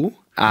incredible.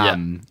 I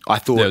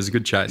thought There was a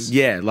good chase.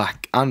 Yeah,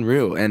 like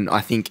unreal. And I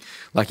think,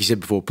 like you said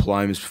before,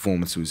 Paloma's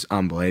performance was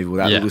unbelievable.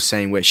 That Yeah. little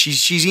scene where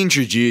she's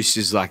introduced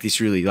as like this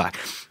really like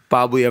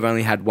bubbly. I've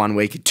only had 1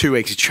 week, 2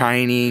 weeks of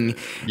training,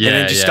 and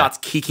then just starts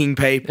kicking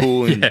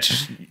people and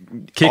just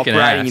Kicking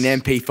operating ass.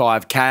 an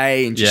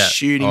MP5K and just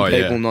shooting Oh,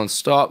 yeah. people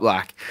non-stop.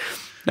 Like,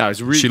 no,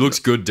 it's really. She looks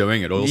good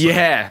doing it also.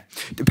 Yeah.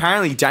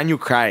 Apparently, Daniel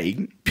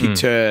Craig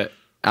picked her,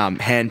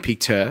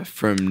 handpicked her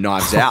from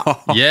Knives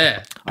Out.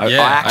 Yeah. I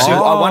Yeah. actually,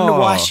 I wonder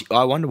why.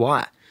 I wonder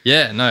why.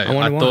 Yeah, no, I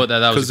wonder thought why.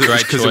 that was a great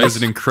Because choice. it was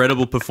an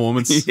incredible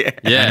performance. Yeah.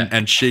 Yeah.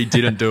 And she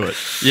didn't do it.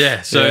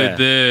 Yeah, so Yeah.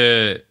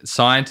 the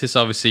scientist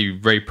obviously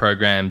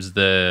reprograms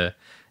the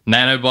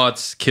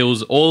nanobots,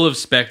 kills all of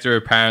Spectre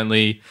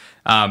apparently,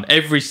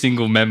 every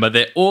single member.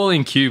 They're all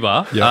in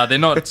Cuba. Yeah. They're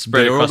not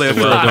spread They're all across there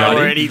the for a world. party.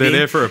 Already They're been-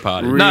 there for a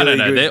party. No, Really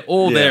good. they're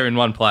all Yeah. there in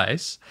one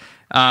place.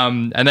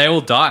 And they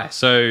all die.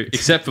 So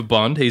except for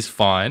Bond, he's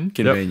fine.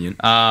 Convenient.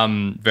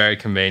 Very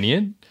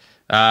convenient.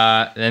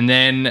 And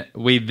then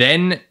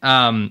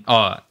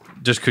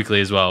just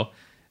quickly as well.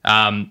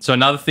 So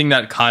another thing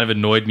that kind of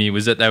annoyed me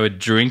was that they were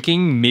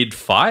drinking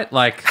mid-fight.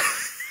 Like,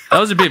 that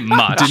was a bit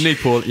much. Didn't he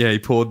pour? Yeah, he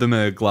poured them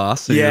a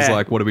glass and he was Yeah.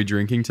 like, "What are we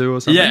drinking to?" or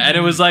something. Yeah, and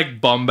it was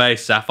like Bombay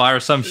Sapphire or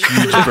some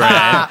huge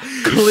brand.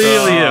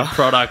 Clearly a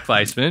product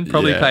placement.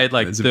 Probably Yeah, paid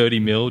like it's a- 30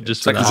 mil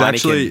just for It's that.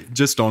 actually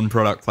just on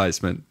product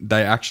placement.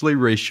 They actually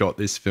reshot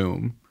this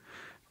film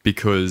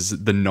because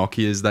the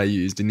Nokias they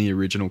used in the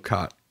original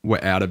cut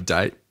were out of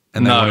date,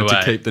 and they No wanted way.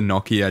 to keep the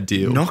Nokia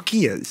deal.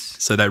 Nokias.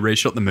 So they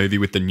reshot the movie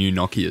with the new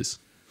Nokias.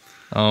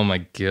 Oh my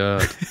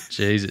God.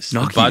 Jesus. The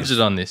Nokias. budget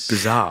on this.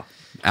 Bizarre.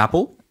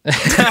 Apple, Maybe.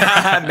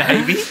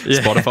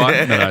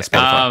 Spotify, no,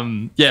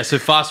 Spotify. So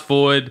fast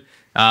forward,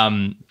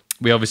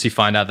 we obviously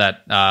find out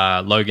that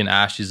Logan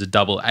Ash is a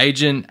double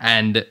agent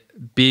and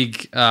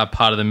big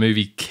part of the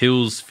movie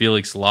kills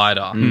Felix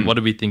Leiter. What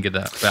do we think of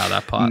that about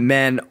that part?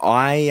 Man,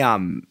 I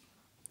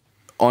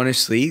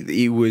honestly,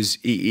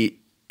 it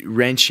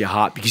wrenched your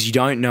heart because you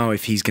don't know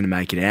if he's going to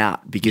make it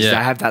out because Yeah. they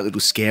have that little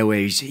scare where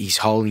he's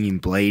holding him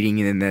bleeding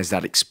and then there's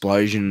that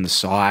explosion on the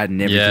side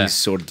and everything's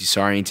sort of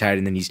disorientated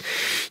and then he's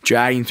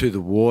dragging through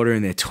the water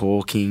and they're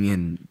talking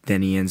and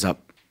then he ends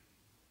up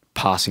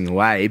passing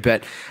away.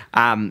 But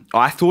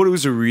I thought it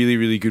was a really,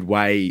 really good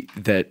way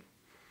that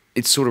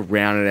it sort of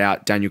rounded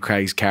out Daniel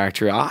Craig's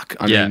character arc.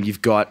 I Yeah. mean,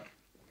 you've got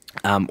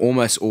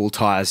almost all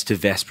ties to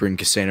Vesper and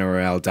Casino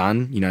Royale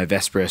done. You know,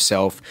 Vesper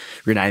herself,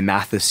 Renee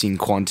Mathis in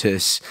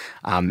Qantas,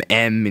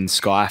 M in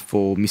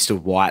Skyfall, Mr.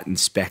 White in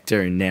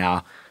Spectre, and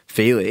now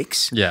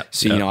Felix. Yeah.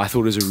 So, you know, I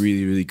thought it was a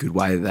really, really good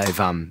way that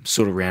they've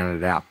sort of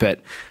rounded it out.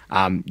 But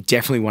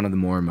definitely one of the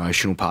more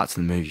emotional parts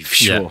of the movie, for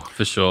sure. Yeah,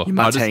 for sure. Your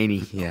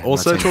martini.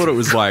 Also martini. thought it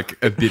was like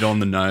a bit on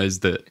the nose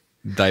that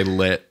they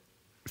let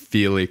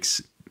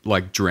Felix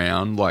like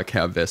drown, like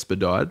how Vesper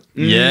died.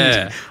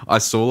 Yeah. I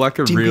saw like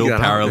a real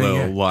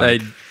parallel.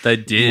 Like They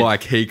did.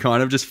 like he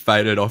kind of just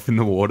faded off in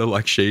the water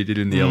like she did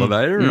in the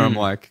elevator, and I'm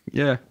like,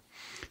 yeah,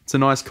 it's a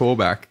nice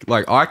callback.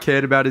 Like I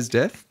cared about his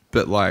death,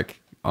 but like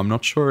I'm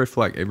not sure if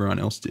like everyone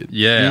else did.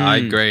 Yeah, I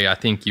agree. I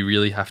think you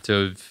really have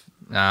to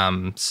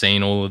have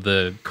seen all of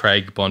the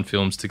Craig Bond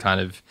films to kind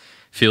of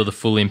feel the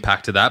full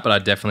impact of that. But I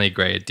definitely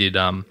agree. It did.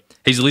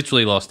 He's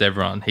literally lost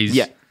everyone. He's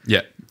Yeah.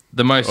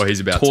 the most Or he's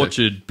about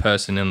tortured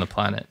person on the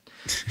planet.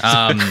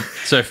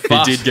 So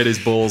He did get his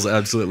balls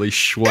absolutely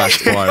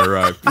schwacked by a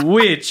rope.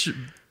 which,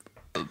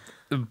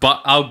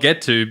 but I'll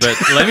get to. But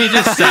let me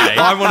just say,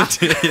 I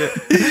wanted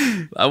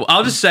to.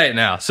 I'll just say it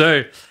now.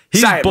 So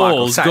his Say it, Michael,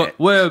 balls say it.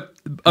 were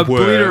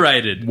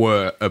obliterated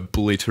Were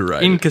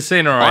obliterated. in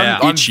Casino Royale.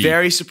 I'm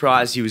very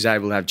surprised he was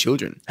able to have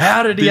children.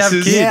 How did he This have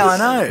is- kids? Yeah, I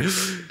know.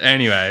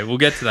 Anyway, we'll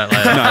get to that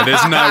later. No,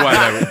 there's no way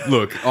they would.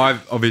 Look,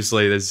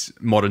 obviously there's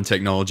modern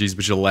technologies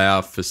which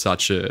allow for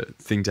such a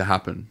thing to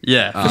happen.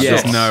 Yeah, for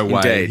There's sure. no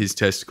way Indeed. his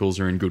testicles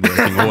are in good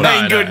working order.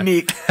 No, Good, no.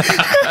 Nick.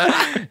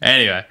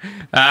 Anyway,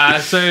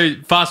 so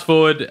fast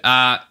forward.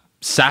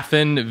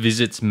 Safin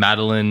visits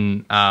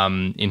Madeline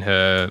in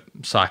her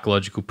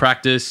psychological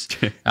practice.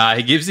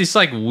 He gives this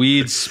like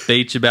weird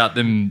speech about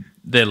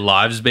their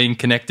lives being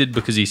connected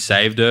because he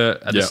saved her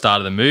at the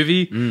start of the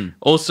movie.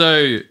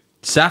 Also,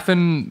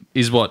 Safin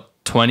is what,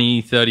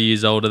 20, 30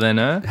 years older than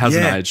her?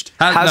 Hasn't Yeah. aged.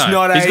 Has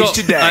not he's aged got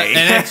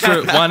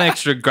today. one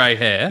extra grey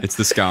hair. It's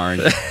the scarring.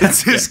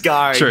 It's just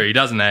going. True, he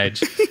doesn't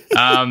age.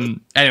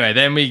 Anyway,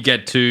 then we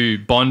get to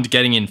Bond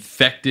getting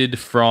infected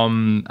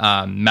from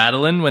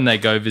Madeline when they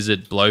go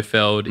visit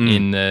Blofeld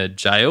in the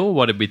jail.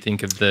 What did we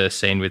think of the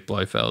scene with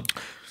Blofeld?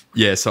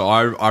 Yeah, so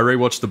I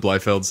rewatched the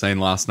Blofeld scene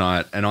last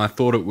night, and I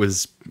thought it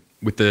was,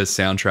 with the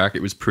soundtrack,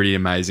 it was pretty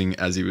amazing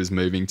as he was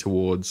moving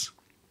towards,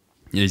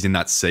 he's in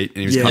that seat and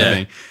he was kind of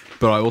being,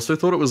 but I also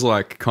thought it was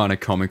like kind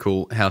of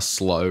comical how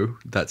slow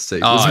that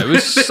seat was. Oh, it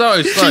was so slow.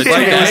 It took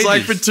Like, it was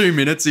like ages. for 2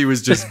 minutes he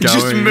was just going.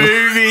 Just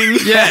moving.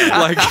 Yeah.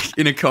 Like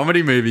in a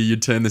comedy movie,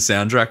 you'd turn the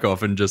soundtrack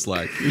off and just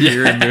like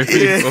hear him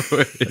moving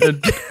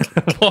forward.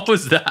 What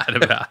was that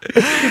about?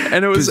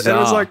 And it was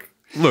Bizarre. like,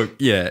 look,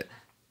 yeah,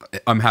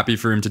 I'm happy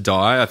for him to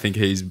die. I think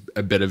he's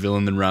a better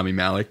villain than Rami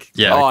Malek.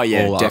 Yeah. Oh,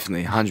 yeah, all up.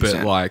 definitely, 100%.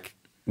 But like,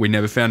 we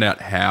never found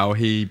out how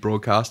he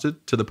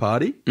broadcasted to the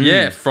party,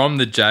 Yeah, from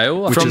the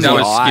jail. I Which think is that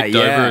like- was skipped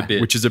yeah. over a bit.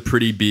 which is a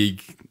pretty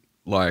big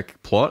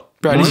like plot.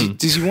 Bro,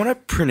 does he want to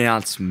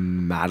pronounce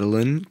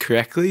Madeline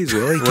correctly as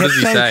well? What does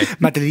he say?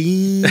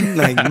 Madeline,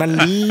 like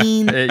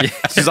Madeline. Yeah.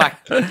 She's like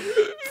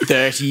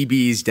 30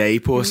 beers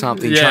deep or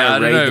something, Yeah, I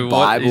trying to don't read know the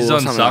what Bible he's or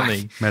on something.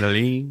 something.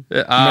 Madeline.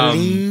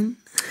 Madeline.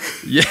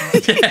 Yeah,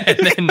 and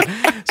then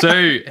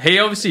so he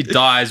obviously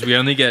dies. We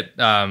only get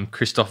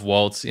Christoph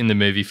Waltz in the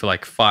movie for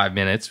like 5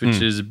 minutes,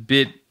 which is a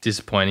bit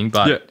disappointing.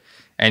 But Yeah.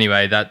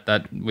 anyway,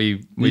 that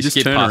we We just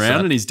skip turn past around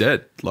that. and he's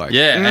dead. Like,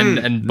 Yeah,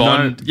 and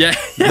Bond. Yeah,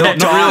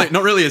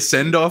 not really a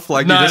send off.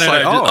 Like, No, you're just no,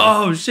 like, no.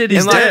 oh, Shit,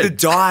 he's And like dead. the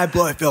die,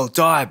 Blofeld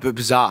die, but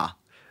bizarre.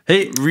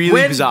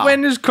 Really bizarre.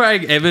 When is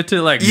Craig ever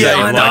to like Yeah,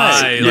 say I know.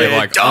 die? yeah,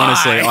 like die.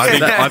 honestly, I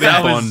think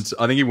That was- Bond.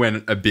 I think he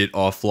went a bit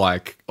off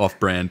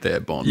brand there,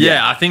 Bond.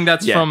 Yeah, I think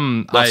that's Yeah,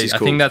 from lost his I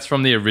cool. think that's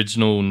from the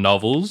original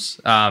novels.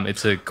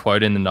 It's a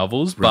quote in the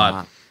novels,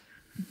 Right.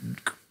 but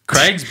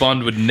Craig's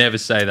Bond would never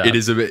say that. It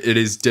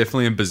is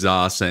definitely a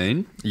bizarre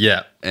scene,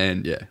 Yeah.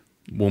 and yeah,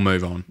 we'll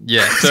move on.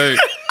 Yeah.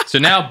 So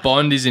now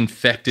Bond is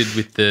infected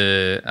with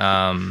the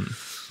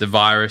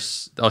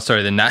virus. Oh,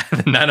 sorry, the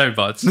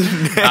nanobots.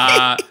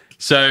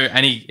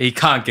 And he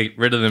can't get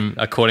rid of them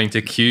according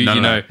to Q. No,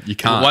 you no, know, no, you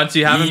can't. Once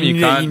you have them, you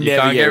can't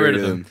never get rid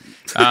of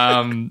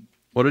them.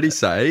 What did he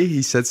say?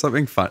 He said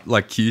something fun.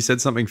 Like Q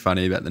said something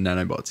funny about the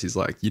nanobots. He's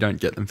like, you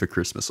don't get them for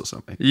Christmas or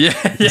something. Yeah.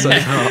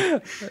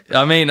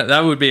 I mean,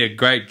 that would be a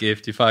great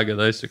gift if I got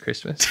those for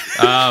Christmas.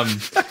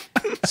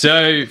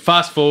 So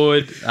fast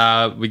forward,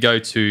 we go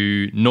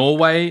to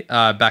Norway,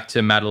 back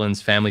to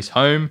Madeline's family's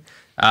home,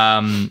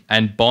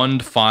 and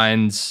Bond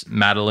finds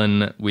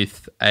Madeline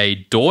with a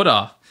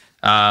daughter,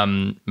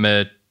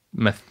 Mathilde.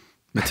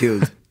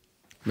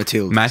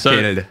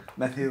 Mathilde.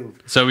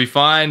 So we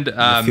find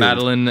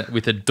Madeline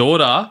with a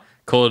daughter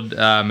called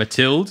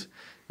Mathilde,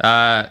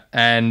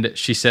 and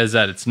she says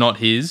that it's not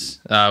his,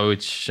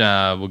 which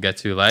we'll get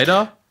to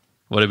later.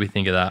 What did we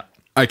think of that?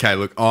 Okay,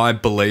 look, I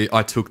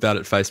took that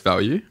at face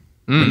value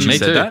when she me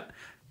said too. that.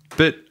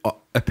 But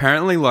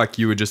apparently, like,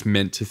 you were just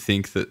meant to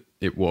think that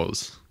it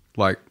was.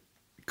 Like,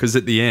 because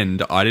at the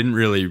end, I didn't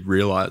really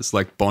realize,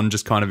 like, Bond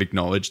just kind of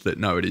acknowledged that,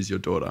 no, it is your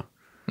daughter.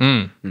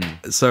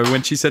 So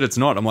when she said it's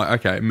not, I'm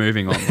like, okay,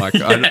 moving on. Like,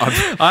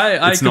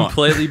 I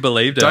completely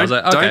believed it. I was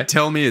like, okay. Don't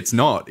tell me it's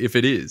not if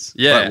it is.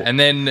 Yeah, Like, and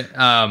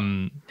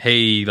then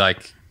he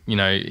like, you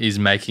know, is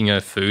making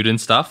her food and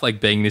stuff, like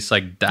being this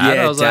like dad.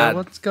 Yeah, I was dad.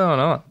 like, what's going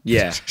on?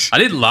 Yeah. I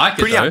didn't like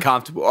Pretty it though.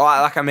 uncomfortable.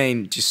 I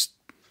mean, just,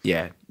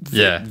 yeah.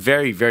 Yeah.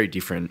 Very, very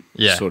different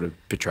Yeah. sort of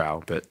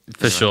portrayal. But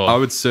For sure. I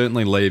would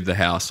certainly leave the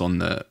house on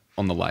the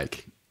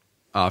lake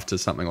after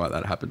something like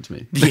that happened to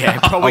me. yeah,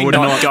 probably I would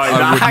not, go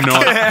I back. would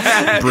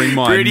not bring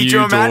my Pretty new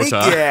dramatic,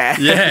 daughter. yeah.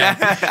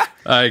 Yeah,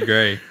 I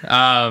agree.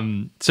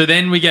 So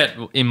then we get,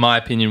 in my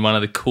opinion, one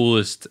of the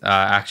coolest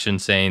action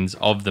scenes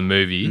of the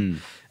movie.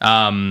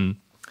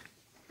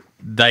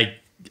 They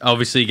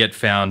obviously get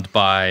found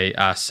by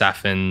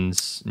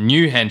Safin's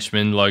new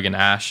henchman, Logan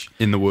Ash.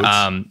 In the woods.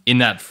 In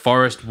that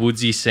forest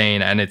woodsy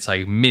scene, and it's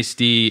like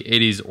misty.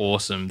 It is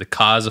awesome. The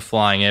cars are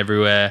flying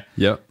everywhere.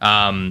 Yep.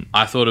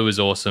 I thought it was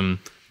awesome.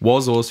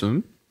 Was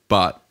awesome,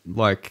 but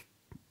like,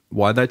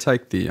 why'd they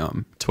take the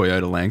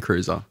Toyota Land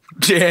Cruiser?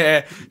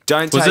 Yeah,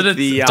 don't Was take it a-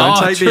 the don't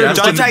take the true.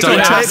 Aston-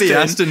 don't take the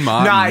Aston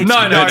Martin.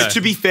 No. No.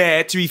 To be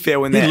fair,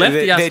 when He they're left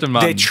the they're, Aston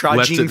Martin. they're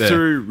trudging Left it there.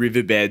 through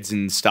riverbeds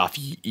and stuff.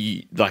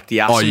 You like the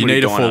Aston. You would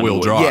need have a gone 4-wheel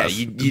underwater. drive.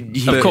 Yeah,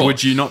 you But course.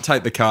 would you not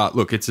take the car?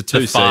 Look, it's a The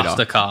two-seater.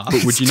 faster car.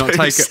 But would you not take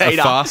a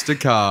Two-seater. faster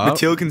car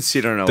Matilda can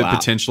sit on a that lap.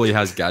 potentially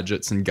has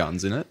gadgets and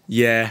guns in it?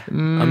 Yeah, I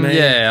mean,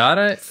 Yeah, I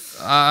don't.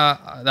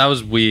 That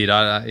was weird.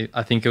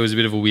 I think it was a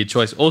bit of a weird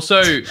choice.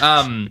 Also,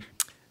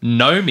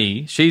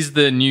 Nomi, she's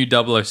the new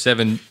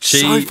 007.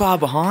 so far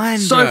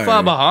behind. So bro.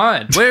 far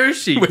behind. Where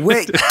is she?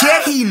 Wait,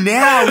 get here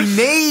now. We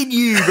need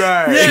you,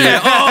 bro.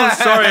 Yeah. Oh,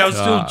 sorry. I was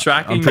still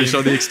tracking. I'm pretty him.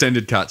 sure the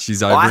extended cut,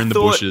 she's over I in the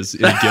thought- bushes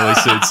in a ghillie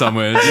suit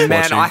somewhere. just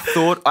Man, watching.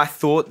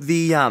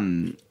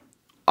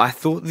 I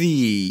thought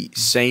the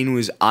scene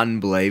was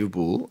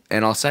unbelievable,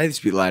 and I'll say this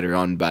a bit later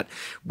on, but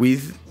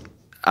with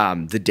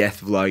the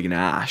death of Logan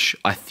Ash,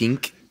 I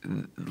think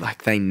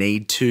like they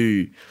need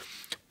to.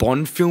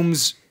 Bond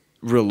films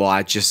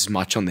rely just as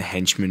much on the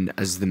henchman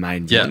as the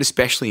main villain,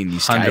 especially in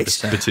this 100%.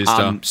 case.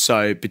 Batista.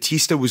 So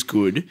Batista was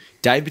good.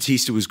 Dave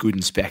Batista was good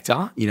in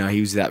Spectre. You know, he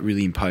was that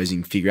really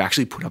imposing figure.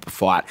 Actually put up a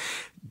fight.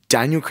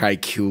 Daniel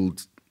Craig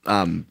killed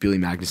Billy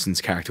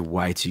Magnuson's character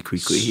way too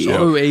quickly here.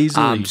 So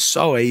easily.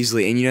 So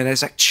easily. And, you know,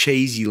 there's that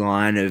cheesy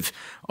line of,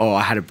 oh,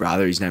 I had a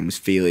brother, his name was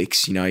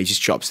Felix. You know, he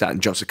just drops that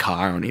and drops a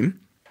car on him.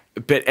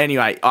 But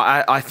anyway,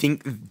 I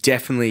think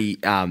definitely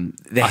the I thought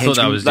that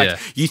henchman. was, like, yeah.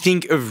 you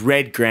think of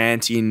Red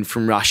Grant in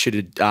From Russia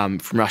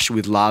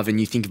with Love, and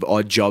you think of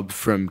Odd Job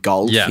from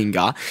Goldfinger.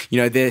 Yeah. You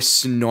know, they're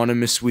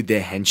synonymous with their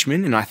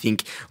henchmen, and I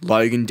think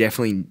Logan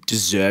definitely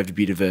deserved a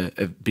bit of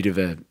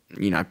a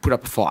you know, put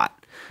up a fight.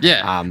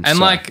 Yeah, and so-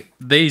 like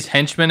these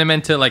henchmen are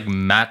meant to like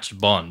match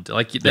Bond.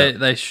 Like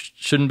they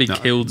shouldn't be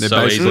killed They're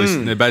so basically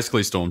easily. they're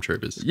basically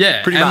stormtroopers.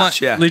 Yeah, Pretty and much,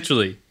 like, yeah.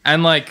 literally,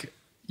 and like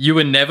you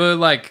were never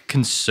like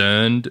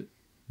concerned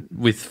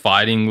with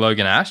fighting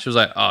Logan Ash. It was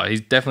like, oh,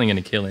 he's definitely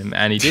going to kill him,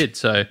 and he did.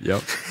 So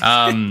Yep.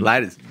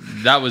 Later.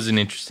 that was an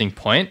interesting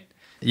point.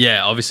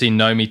 Yeah, obviously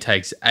Nomi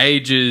takes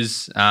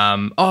ages.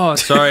 Oh,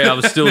 sorry, I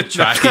was still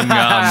tracking On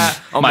my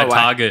my way.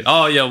 target.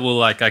 Oh yeah, well,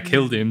 like I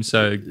killed him,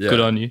 so good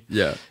on you.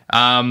 Yeah.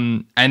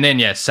 And then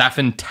yeah,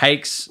 Safin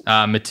takes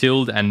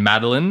Mathilde and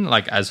Madeline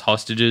like as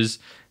hostages.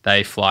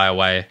 They fly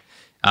away.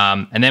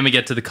 And then we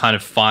get to the kind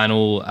of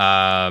final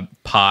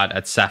part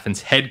at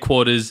Safin's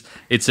headquarters.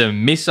 It's a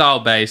missile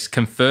base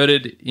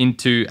converted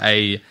into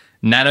a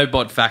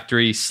nanobot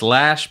factory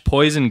 /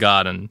 poison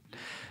garden.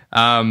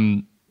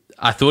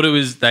 I thought it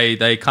was,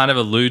 they kind of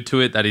allude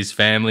to it that his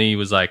family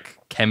was like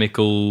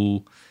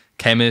chemical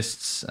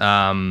chemists,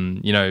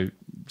 you know,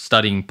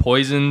 studying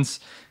poisons.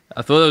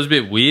 I thought that was a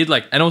bit weird.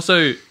 Like, and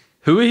also,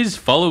 who are his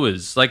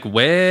followers? Like,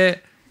 where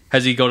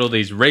has he got all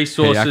these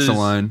resources? He acts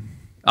alone.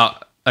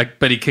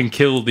 But he can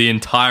kill the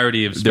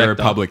entirety of Spectre. They're a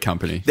public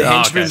company. The Oh,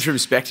 henchman okay. from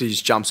Spectre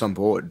just jumps on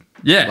board.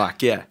 Yeah.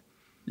 Like, yeah.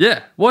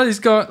 Yeah. What is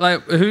going,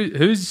 like,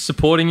 who's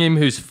supporting him?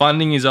 Who's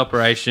funding his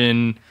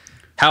operation?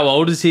 How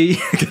old is he?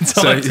 Can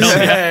someone tell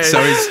me? Yeah.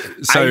 So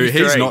he's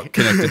 83. not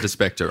connected to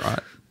Spectre, right?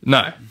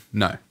 No.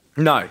 No.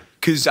 No,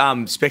 because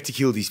Spectre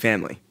killed his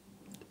family.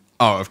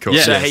 Oh, of course.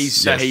 Yeah. So Yes, he's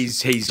So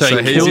he's he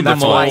killed killed that's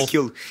them why he all.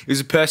 killed. It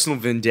was a personal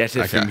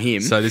vendetta from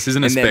him. So this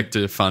isn't a And then-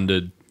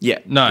 Spectre-funded... Yeah.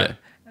 No. Yeah.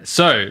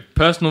 So,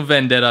 personal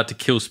vendetta to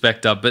kill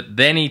Spectre, but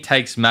then he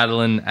takes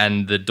Madeline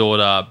and the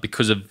daughter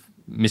because of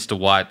Mr.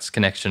 White's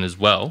connection as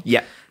well.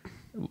 Yeah.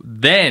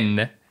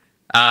 Then,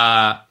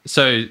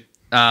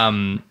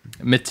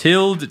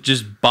 Mathilde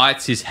just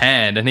bites his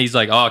hand and he's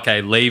like, oh,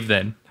 okay, leave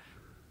then.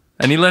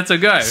 And he lets her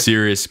go.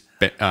 Serious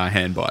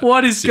hand bite.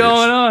 What is Serious.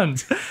 going on?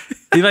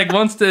 He like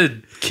wants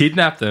to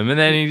kidnap them and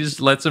then he just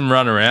lets them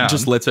run around.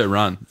 Just lets it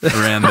run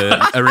around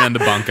the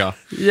bunker.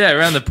 Yeah,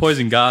 around the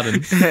poison garden.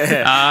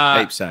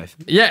 Heap safe.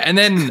 Yeah, and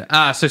then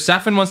so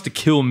Safin wants to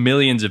kill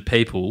millions of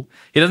people.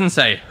 He doesn't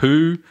say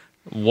who,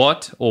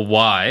 what, or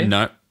why.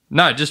 No.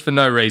 No, just for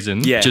no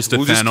reason. Yeah, Just a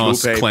we'll just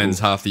Thanos kill people. cleanse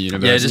half the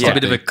universe. Yeah, just a type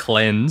bit of a thing.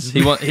 cleanse.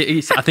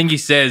 I think he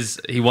says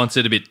he wants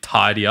it a bit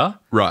tidier.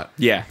 Right.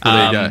 Yeah.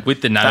 Well, there you go.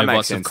 With the That makes nanobots,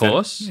 of sense then.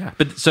 course. Yeah.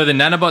 But so the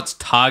nanobots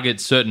target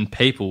certain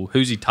people.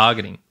 Who's he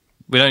targeting?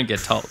 We don't get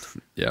told.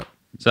 Yeah.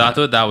 So I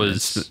thought that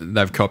was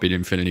They've copied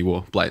Infinity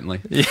War blatantly.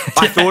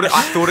 I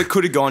thought it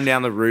could have gone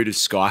down the route of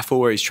Skyfall,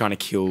 where he's trying to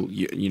kill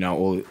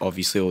all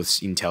his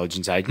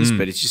intelligence agents,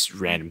 but it's just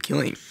random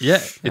killing. yeah,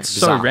 it's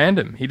so bizarre.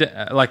 random.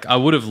 I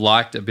would have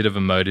liked a bit of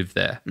a motive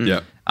there. Yeah.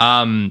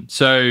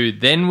 So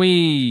then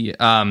we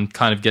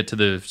kind of get to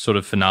the sort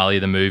of finale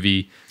of the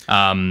movie.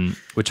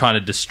 We're trying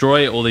to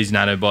destroy all these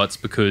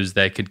nanobots because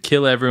they could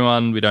kill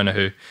everyone. We don't know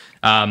who.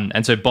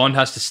 And so Bond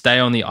has to stay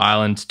on the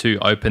island to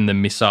open the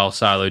missile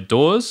silo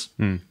doors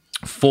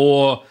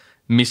for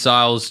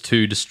missiles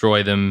to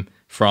destroy them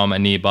from a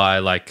nearby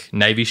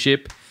Navy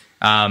ship.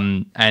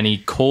 And he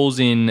calls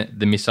in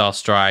the missile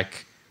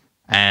strike,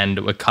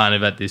 and we're kind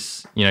of at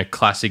this,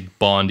 classic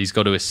Bond. He's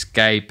got to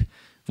escape.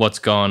 What's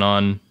going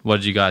on? What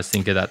did you guys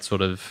think of that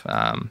sort of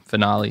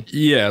finale?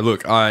 Yeah,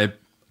 look, the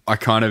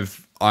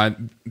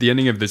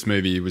ending of this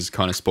movie was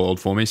kind of spoiled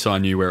for me, so I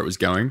knew where it was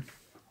going.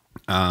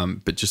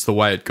 But just the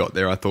way it got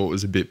there, I thought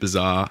was a bit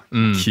bizarre.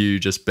 Q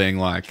just being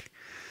like,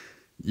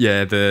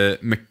 yeah, the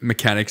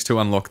mechanics to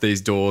unlock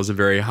these doors are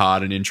very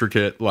hard and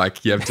intricate.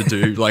 Like, you have to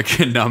do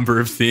a number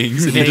of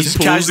things, and he just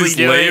pulls casually his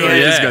doing lever and it.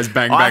 he just Yeah. goes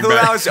bang, I bang, thought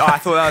bang. I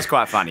thought that was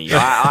quite funny.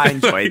 I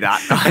enjoyed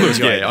that.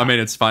 I mean,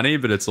 it's funny,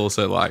 but it's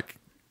also like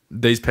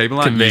these people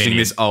aren't using Convenient.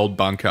 this old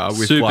bunker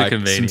with Super some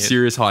convenient.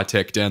 serious high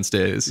tech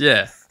downstairs.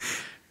 Yeah.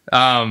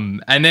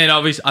 And then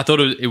obviously I thought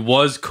it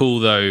was cool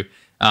though,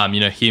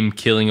 him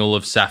killing all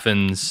of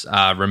Safin's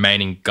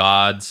remaining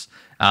guards.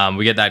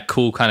 We get that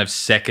cool kind of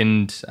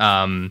second,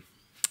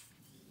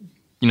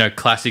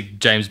 classic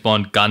James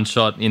Bond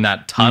gunshot in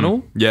that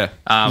tunnel. Yeah.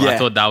 I Yeah.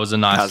 thought that was a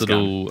nice That was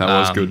little That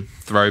was good.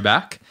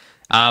 throwback.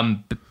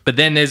 But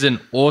then there's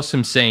an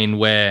awesome scene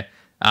where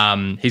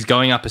he's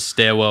going up a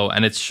stairwell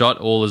and it's shot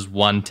all as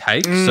one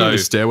take. So The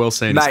stairwell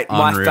scene Mate, is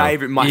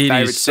unreal. my It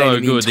favorite is so scene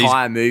in the good.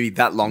 entire movie.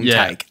 That long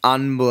Yeah. take,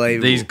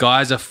 unbelievable. these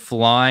guys are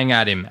flying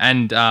at him.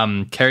 And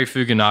Cary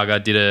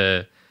Fukunaga did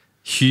a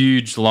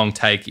huge long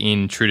take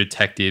in True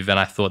Detective, and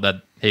I thought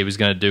that he was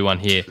going to do one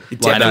here. Like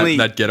Definitely-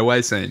 that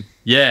getaway scene.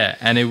 Yeah,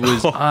 and it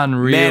was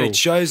unreal. Man, it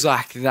shows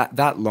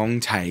that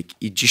long take.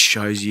 It just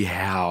shows you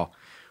how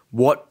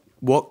what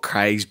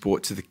Craig's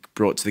brought to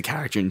the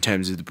character in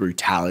terms of the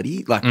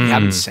brutality. Like, we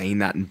haven't seen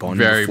that in Bond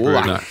Very before.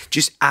 brutal. Like,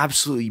 just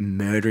absolutely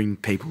murdering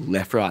people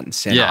left, right, and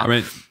center. Yeah. I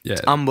mean, yeah.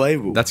 It's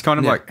unbelievable. That's kind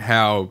of Yeah. like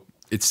how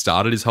it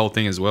started his whole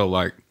thing as well.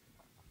 Like,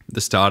 the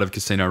start of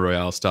Casino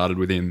Royale started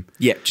with him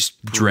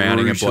just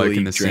drowning a bloke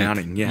in the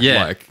drowning. sink.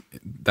 Yeah. Like,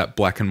 that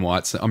black and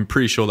white. I'm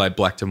pretty sure they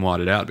blacked and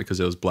whited out because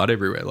there was blood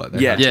everywhere. Like, they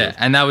Yeah. had to. Yeah,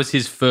 and that was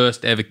his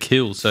first ever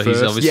kill, so he's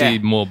First- obviously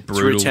more To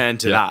brutal. return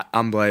to that,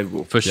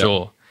 unbelievable. For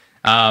sure.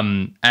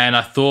 And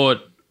I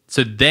thought,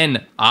 so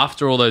then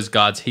after all those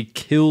guards, he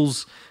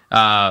kills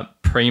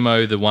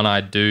Primo, the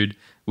one-eyed dude,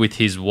 with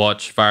his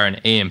watch via an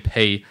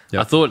EMP.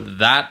 Yep. I thought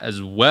that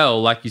as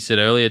well, like you said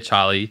earlier,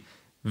 Charlie,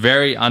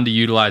 very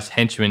underutilized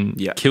henchman,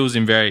 Yeah. kills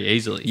him very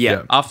easily.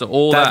 Yeah. After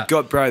all They've that.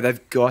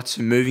 got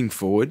to, moving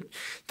forward,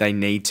 they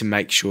need to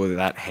make sure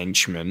that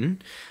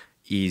henchman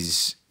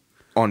is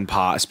on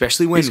par,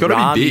 especially when He's gotta be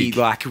Rami,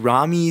 big.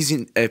 Rami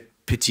isn't a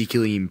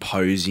particularly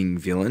imposing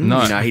villain.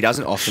 No. He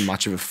doesn't offer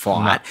much of a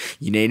fight.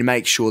 You need to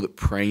make sure that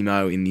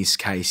Primo, in this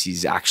case,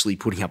 is actually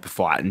putting up a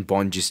fight, and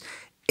Bond just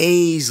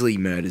easily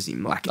murders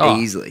him,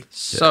 easily.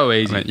 So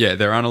easy. I mean, yeah,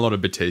 there aren't a lot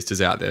of Batistas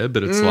out there,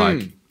 but it's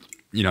like,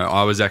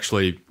 I was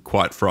actually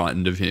quite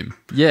frightened of him.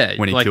 Yeah,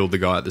 when he like- killed the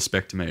guy at the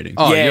Spectre meeting.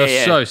 Oh, you're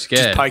so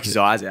scared. Just poke his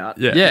eyes out.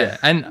 Yeah,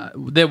 and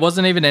there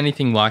wasn't even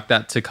anything like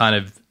that to kind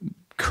of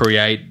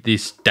create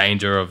this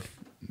danger of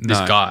this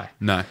No, guy.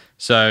 No.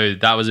 So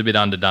that was a bit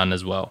underdone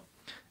as well.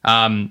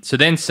 So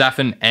then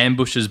Safin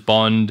ambushes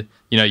Bond.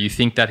 You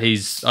think that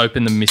he's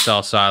opened the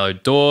missile silo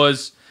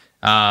doors,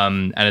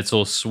 and it's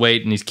all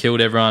sweet, and he's killed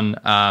everyone,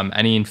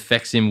 and he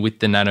infects him with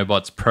the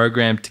nanobots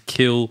programmed to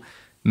kill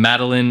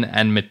Madeline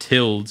and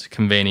Mathilde,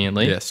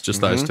 conveniently. Yes,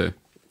 just those two.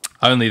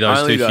 Only those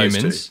Only two those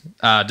humans,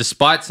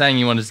 despite saying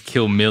he wanted to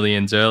kill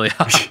millions earlier.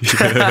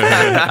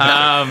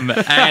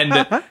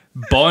 And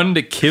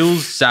Bond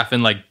kills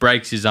Safin,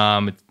 breaks his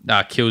arm,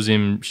 kills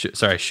him,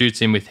 shoots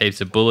him with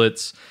heaps of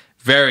bullets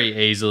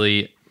very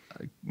easily.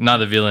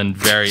 Another villain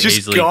very Just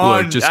easily.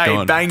 gone. Look, just Hey,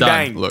 gone. bang, Done.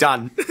 bang, Look.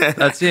 done.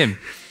 That's him.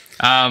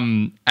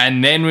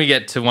 And then we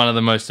get to one of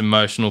the most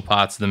emotional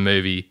parts of the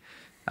movie.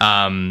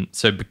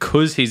 So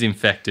because he's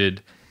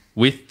infected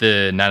with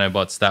the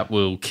nanobots that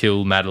will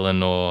kill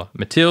Madeline or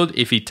Mathilde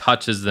if he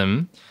touches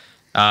them.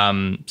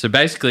 So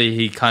basically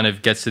he kind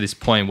of gets to this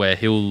point where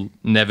he'll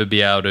never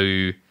be able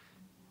to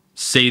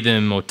see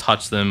them or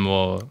touch them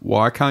or...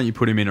 Why can't you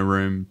put him in a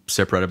room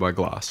separated by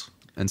glass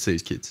and see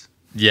his kids?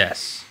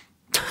 Yes.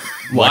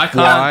 Why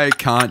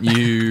can't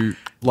you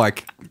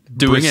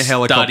Do bring a a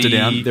helicopter study?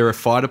 down? There are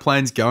fighter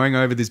planes going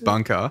over this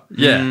bunker.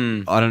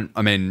 Yeah.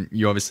 I mean,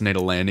 you obviously need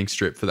a landing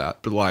strip for that,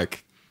 but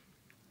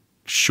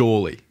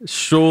surely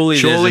Surely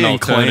there's an and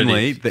alternative.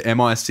 cleanly, the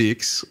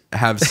MI6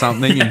 have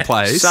something in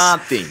place,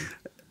 Something.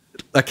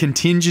 a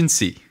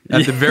contingency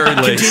at the very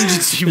least.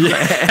 Contingency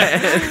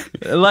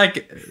plan.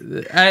 Like,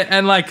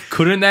 and like,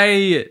 couldn't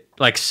they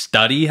like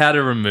study how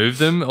to remove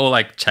them or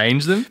like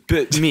change them?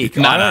 But Mick,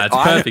 No, it's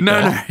perfect.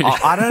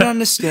 I don't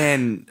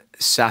understand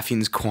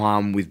Safian's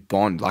qualm with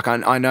Bond. Like,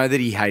 I know that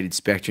he hated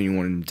Spectre and he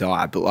wanted him to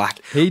die, but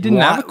like, He didn't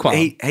have a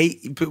qualm.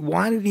 But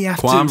why did he have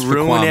Qualms to for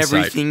ruin qualm's sake.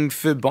 everything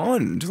for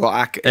Bond?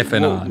 Like,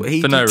 FNR,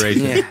 he for no did-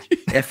 reason.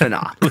 Yeah,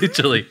 FNR.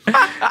 Literally.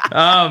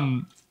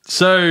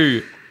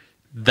 So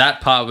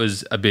that part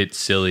was a bit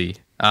silly.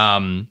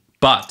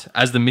 But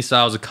as the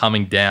missiles are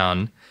coming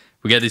down,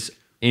 we get this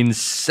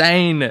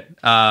insane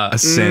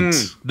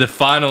Ascent. the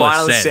final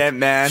Final ascent. ascent,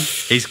 man.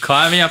 He's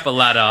climbing up a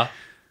ladder.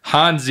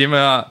 Hans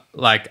Zimmer,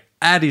 like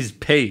at his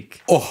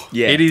peak. Oh,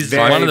 Yeah, it is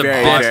very, one of the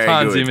very, best very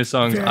Hans good. Zimmer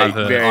songs Very, I've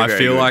heard. very, I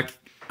feel good. like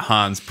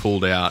Hans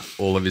pulled out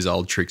all of his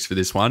old tricks for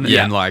this one.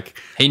 Yeah. And like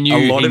He knew-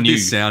 a lot he of knew.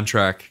 this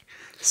soundtrack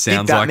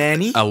sounds like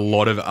Batman-y. a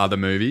lot of other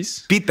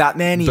movies. Bit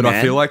Batman-y, But man.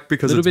 I feel like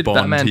because Little it's bit Bond,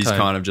 Batman he's tone.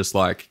 kind of just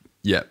like,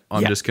 yeah,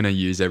 I'm Yeah. just going to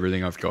use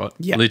everything I've got.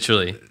 Yeah.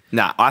 Literally.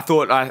 Nah, I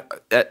thought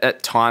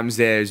at times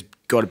there's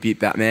got a bit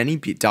Batman-y,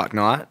 bit Dark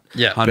Knight.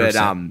 Yeah. But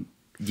 100%.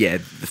 yeah,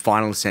 the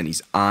final ascent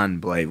is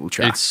unbelievable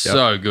track. It's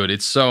so good.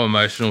 It's so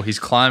emotional. He's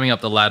climbing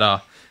up the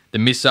ladder. The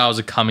missiles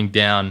are coming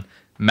down.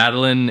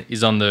 Madeline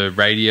is on the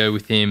radio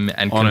with him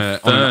and On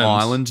confirms. an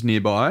island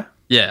nearby.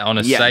 Yeah, on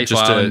a Yeah, safe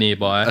Just island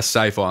nearby. a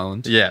safe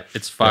island. Yeah,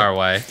 it's far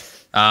away.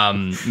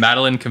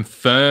 Madeline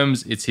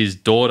confirms it's his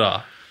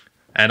daughter.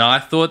 And I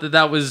thought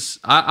that was...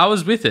 I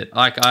was with it.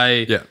 Like,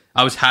 I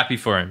was happy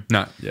for him.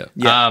 No,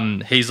 yeah.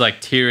 He's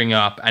like tearing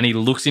up and he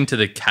looks into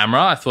the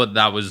camera. I thought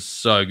that was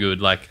so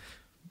good. Like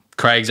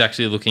Craig's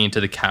actually looking into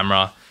the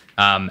camera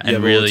and all the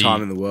really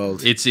time in the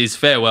world. It's his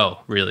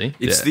farewell, really.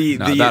 It's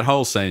Yeah. That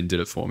whole scene did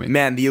it for me.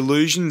 man, the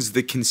allusions,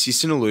 the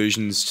consistent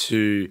allusions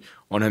to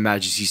On Her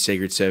Majesty's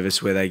Secret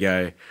Service where they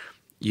go,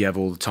 you have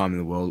all the time in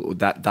the world, or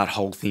that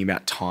whole thing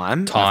about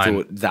time. I Time.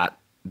 thought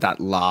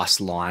that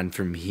last line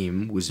from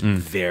him was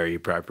very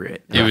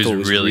appropriate. It I was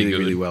thought really good.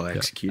 really well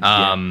executed.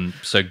 Yeah.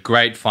 So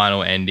great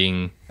final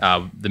ending.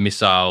 The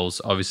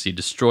missiles obviously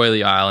destroy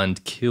the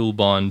island, kill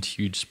Bond.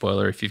 Huge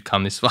spoiler if you've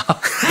come this far.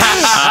 Just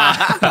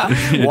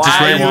Why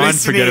are you rewind,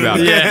 forget about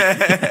it.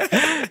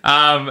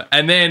 Yeah.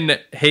 And then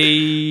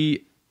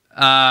he,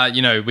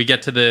 we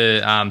get to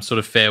the sort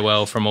of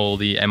farewell from all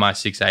the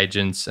MI6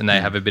 agents and they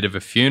have a bit of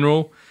a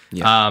funeral.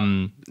 Yeah.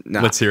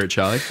 Yeah, Let's hear it,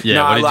 Charlie. what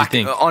did you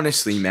think?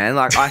 Honestly, man,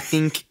 like I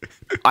think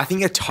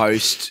a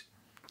toast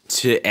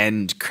to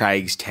end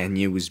Craig's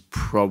tenure was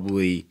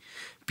probably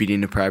a bit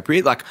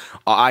inappropriate. Like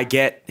I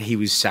get he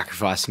was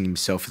sacrificing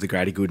himself for the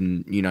greater good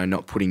and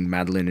not putting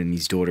Madeline and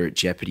his daughter at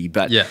jeopardy,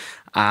 but Yeah.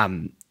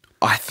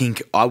 I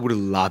think I would have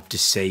loved to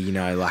see,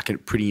 like a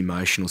pretty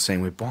emotional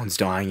scene where Bond's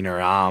dying in her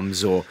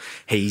arms, or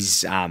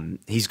he's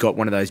got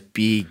one of those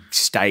big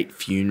state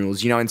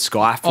funerals. In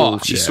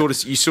Skyfall,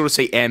 you sort of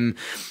see M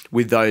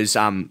with those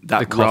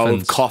that row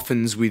of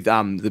coffins with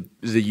the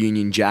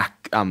Union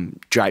Jack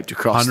draped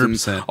across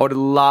 100%. them. I would have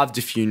loved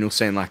a funeral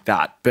scene like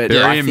that. But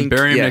Bury I think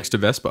him next to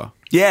Vespa.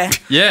 Yeah,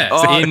 Yeah,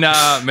 Oh, in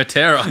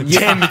Matera.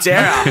 yeah,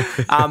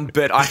 Matera.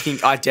 But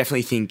I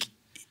definitely think.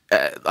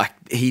 Like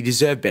he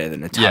deserved better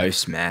than a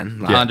toast, man.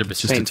 Like, 100%.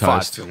 It's been Just a 5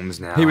 toast. films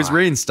now. He was like-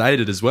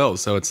 reinstated as well,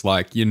 so it's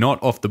like you're not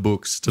off the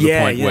books to the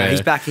point where he's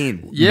back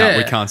in. Yeah. no,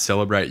 we can't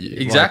celebrate you.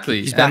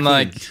 Exactly. he's back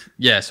And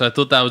in. so I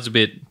thought that was a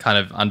bit kind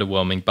of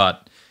underwhelming,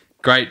 but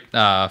great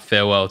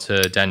farewell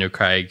to Daniel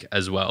Craig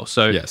as well.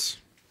 So Yes.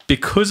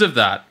 because of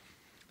that,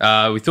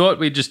 we thought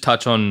we'd just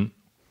touch on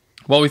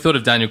what we thought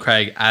of Daniel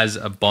Craig as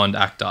a Bond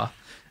actor.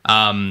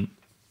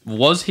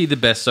 Was he the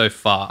best so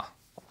far,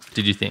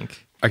 did you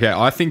think? Okay,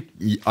 I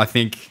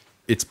think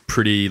it's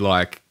pretty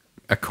like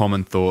a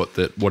common thought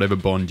that whatever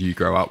Bond you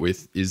grow up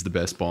with is the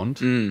best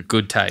Bond.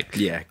 Good take.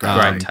 Yeah,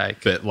 great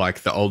take. But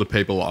like the older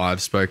people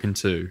I've spoken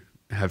to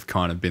have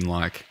kind of been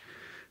like,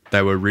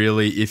 they were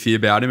really iffy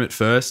about him at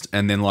first.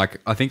 And then like,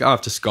 I think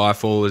after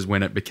Skyfall is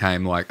when it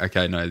became like,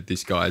 okay, no,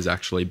 this guy is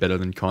actually better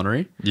than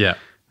Connery. Yeah.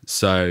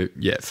 So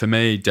yeah, for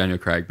me, Daniel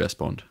Craig, best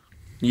Bond.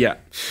 Yeah.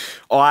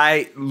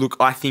 I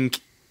think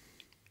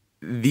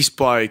this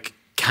bloke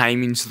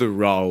came into the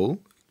role,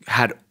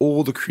 had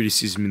all the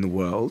criticism in the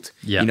world.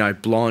 Yeah.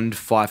 Blonde,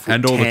 5'10",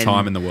 And all the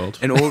time in the world.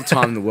 and all the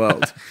time in the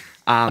world.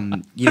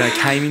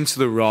 Came into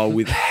the role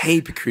with a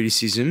heap of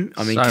criticism.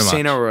 I mean, So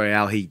Casino much.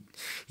 Royale,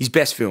 his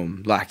best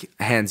film, like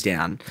hands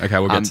down. Okay,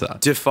 we'll get to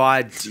that.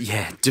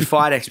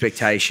 Defied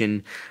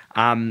expectation.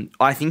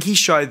 I think he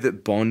showed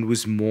that Bond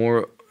was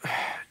more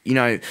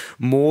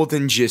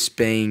than just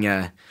being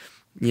a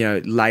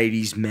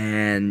ladies'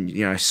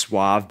 man,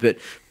 suave, but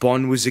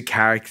Bond was a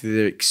character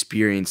that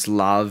experienced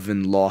love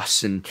and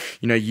loss and,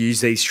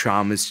 used these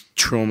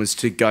traumas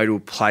to go to a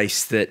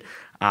place that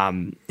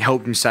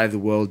helped him save the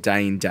world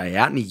day in, day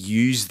out. And he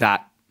used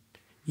that,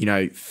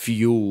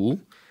 fuel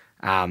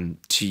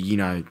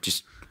to,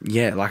 just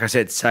yeah, like I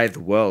said, save the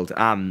world.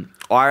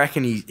 I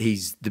reckon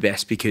he's the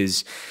best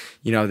because,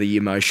 you know, the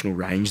emotional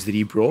range that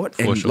he brought.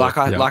 And sure.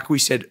 like we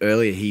said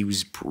earlier, he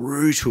was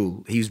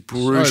brutal. He was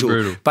brutal. So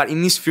brutal. But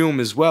in this film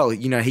as well,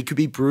 you know, he could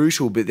be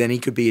brutal, but then he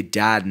could be a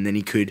dad, and then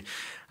he could,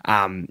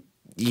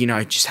 you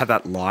know, just have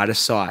that lighter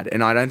side.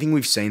 And I don't think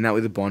we've seen that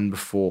with a Bond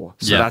before.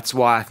 So that's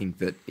why I think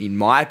that, in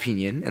my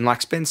opinion, and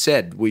like Spence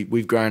said,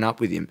 we've grown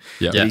up with him.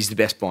 Yeah. He's the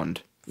best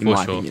Bond, in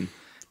my opinion.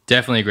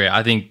 Definitely agree.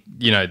 I think,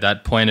 you know,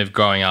 that point of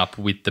growing up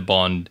with the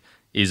Bond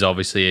is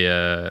obviously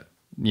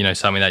you know,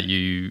 something that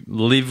you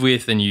live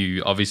with and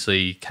you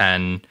obviously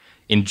can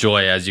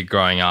enjoy as you're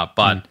growing up.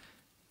 But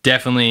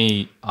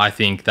definitely, I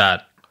think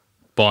that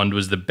Bond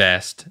was the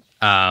best.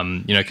 You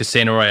know,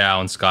 Casino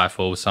Royale and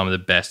Skyfall were some of the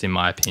best, in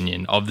my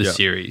opinion, of the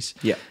series.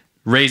 Yeah.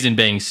 Reason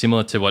being,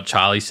 similar to what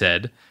Charlie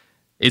said,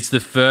 it's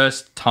the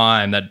first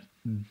time that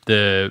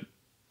the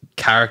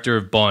character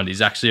of Bond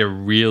is actually a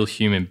real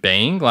human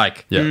being.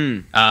 Like,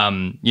 you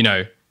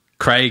know,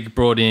 Craig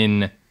brought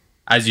in,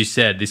 as you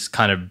said, this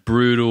kind of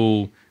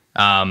brutal,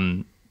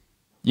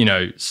 you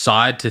know,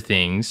 side to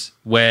things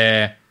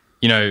where,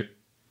 you know,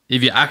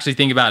 if you actually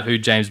think about who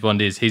James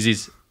Bond is, he's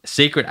his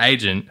secret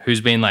agent who's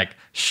been like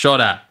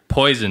shot at,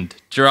 poisoned,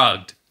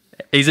 drugged.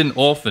 He's an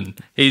orphan.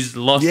 He's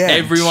lost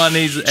everyone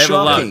he's ever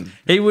loved.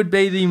 He would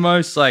be the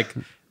most like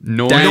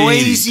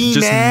noisy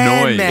just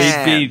man.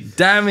 He'd be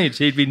damaged.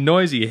 He'd be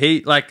noisy.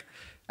 He like,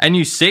 and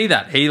you see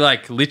that he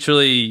like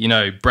literally, you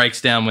know, breaks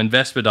down when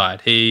Vesper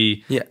died.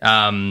 He,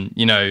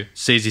 you know,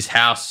 sees his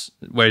house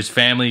where his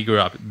family grew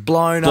up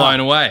blown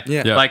away.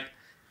 Like,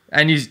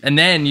 and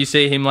then you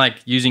see him like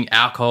using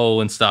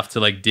alcohol and stuff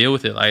to like deal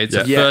with it. Like, it's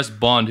the first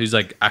Bond who's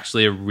like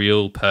actually a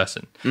real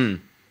person.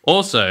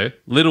 Also,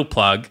 little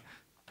plug,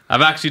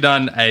 I've actually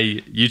done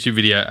a YouTube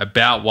video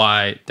about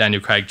why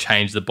Daniel Craig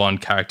changed the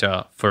Bond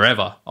character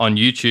forever on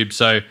YouTube.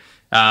 So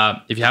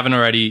if you haven't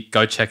already,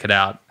 go check it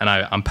out, and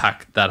I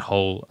unpack that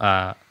whole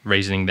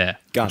reasoning there.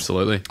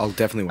 Absolutely. I'll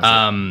definitely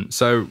watch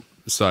it.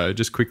 So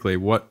just quickly,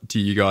 what do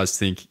you guys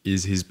think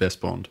is his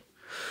best Bond?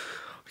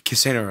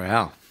 Casino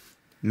Royale.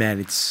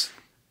 Man,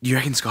 you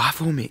reckon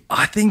Skyfall, mate?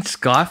 I think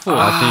Skyfall.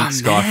 I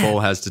think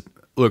Skyfall has to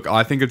look.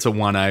 I think it's a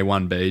 1A,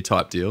 1B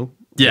type deal.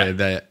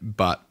 Yeah,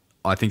 but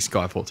I think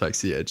Skyfall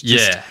takes the edge.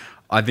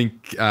 I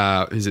think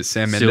is it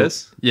Sam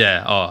Mendes?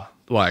 Yeah. Oh,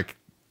 like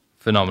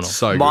phenomenal.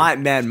 So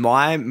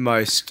my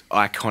most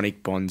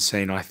iconic Bond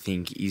scene, I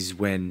think, is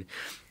when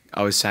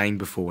I was saying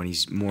before, when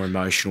he's more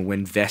emotional,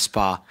 when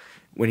Vesper's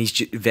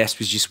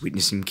just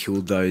witnessing him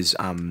kill those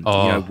you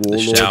know,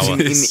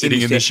 warlords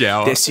sitting in the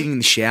shower. They're sitting in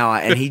the shower,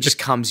 and he just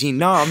comes in.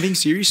 No, I'm being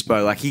serious,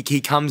 bro. Like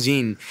he comes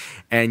in,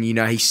 and you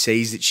know, he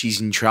sees that she's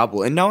in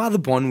trouble, and no other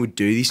Bond would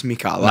do this,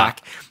 Mika. Like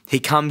he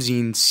comes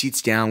in,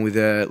 sits down with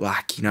her,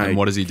 like, you know, and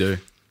what does he do?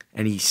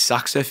 And he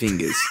sucks her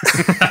fingers.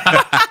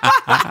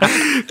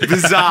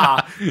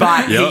 Bizarre,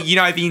 but he, you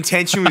know, the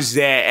intention was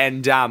there,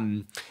 and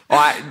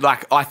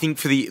I think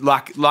for the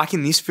like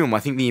in this film, I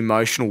think the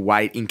emotional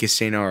weight in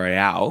Casino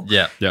Royale,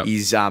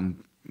 is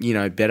you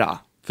know, better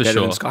sure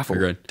than Skyfall.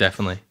 Agreed.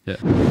 Definitely. Yeah.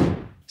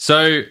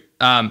 So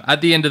at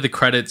the end of the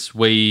credits,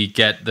 we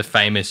get the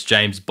famous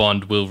James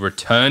Bond will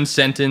return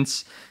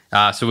sentence.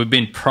 So we've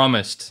been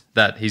promised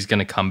that he's going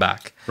to come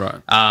back.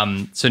 Right.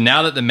 So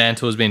now that the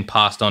mantle has been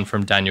passed on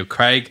from Daniel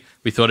Craig,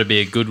 we thought it'd be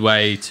a good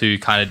way to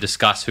kind of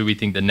discuss who we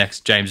think the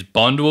next James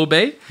Bond will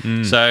be.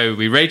 So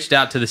we reached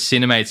out to the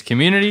Cinemates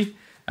community.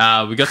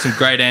 We got some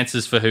great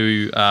answers for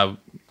who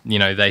you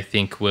know, they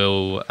think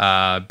will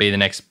be the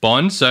next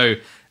Bond. So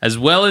as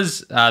well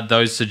as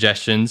those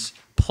suggestions,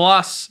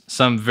 plus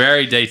some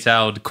very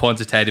detailed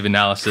quantitative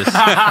analysis,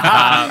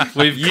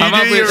 we've come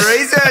up with your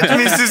research,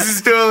 Mr.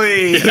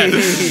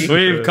 Sestuli.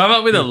 We've come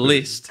up with a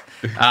list,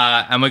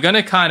 and we're going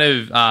to kind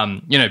of,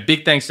 you know,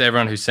 big thanks to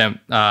everyone who sent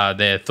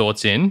their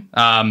thoughts in,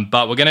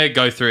 but we're going to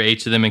go through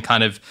each of them and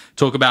kind of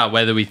talk about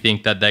whether we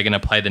think that they're going to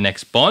play the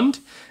next Bond,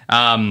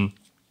 and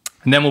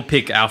then we'll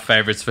pick our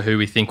favourites for who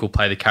we think will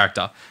play the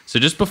character. So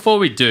just before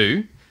we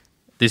do,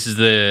 this is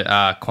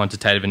the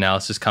quantitative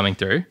analysis coming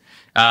through.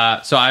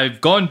 So I've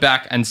gone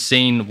back and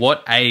seen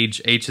what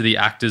age each of the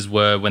actors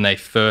were when they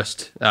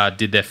first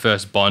did their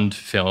first Bond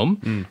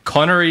film.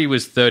 Connery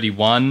was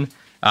 31,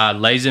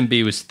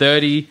 Lazenby was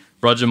 30,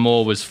 Roger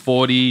Moore was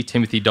 40,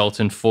 Timothy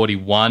Dalton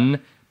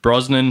 41,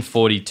 Brosnan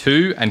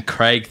 42, and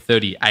Craig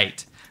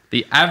 38.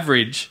 The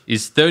average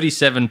is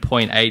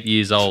 37.8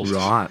 years old.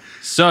 Right.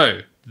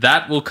 So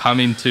that will come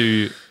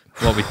into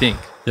what we think.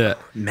 Yeah.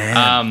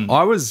 Man.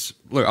 I was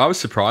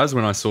surprised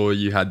when I saw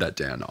you had that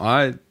down.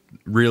 I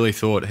really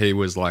thought he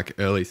was like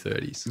early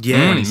 30s.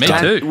 Yeah, me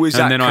too. Was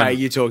And that then Craig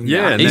you're talking Yeah,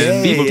 about? and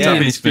then He's 50 looked up in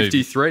and he's this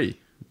movie. 53.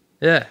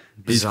 Yeah.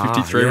 He's Bizarre,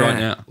 53 right yeah.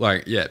 now.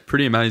 Like, yeah,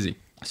 pretty amazing.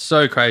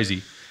 So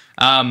crazy.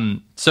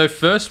 So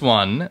first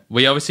one,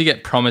 we obviously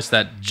get promised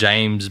that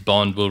James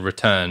Bond will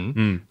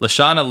return.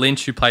 Lashana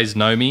Lynch, who plays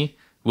Nomi,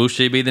 will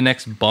she be the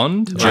next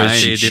Bond? Or is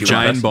she a different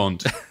Jane person?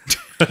 Bond.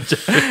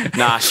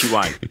 Nah, she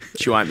won't.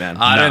 She won't, man.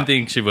 I don't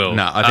think she will.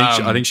 No,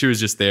 I think she was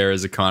just there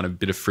as a kind of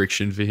bit of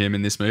friction for him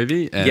in this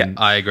movie. And Yeah,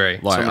 I agree.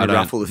 Like, Something I to don't-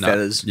 ruffle the no.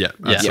 feathers. Yeah,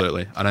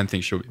 absolutely. I don't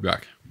think she'll be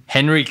back.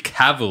 Henry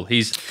Cavill,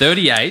 he's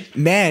 38.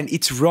 Man,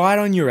 it's right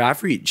on your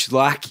average.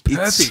 Like,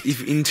 it's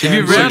in terms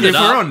you round of, it If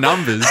up- we're on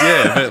numbers,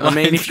 yeah. But I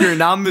mean, if you're a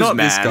numbers Not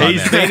this man, guy.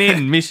 He's been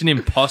in Mission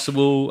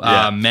Impossible,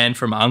 Yeah. Man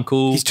from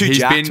U.N.C.L.E. He's too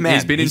jacked, man.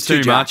 He's been in He's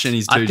too too much jacked. and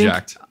he's too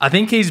jacked. I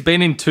think he's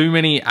been in too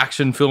many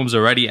action films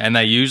already, and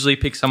they usually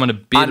pick someone a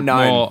bit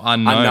more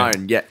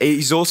unknown. Yeah,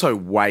 he's also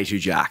way too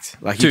jacked.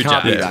 Like, Too he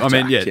can't be jacked. that I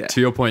mean, jacked, yeah,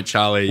 to your point,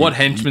 Charlie. What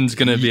henchman's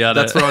going to be able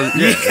That's to... what I was,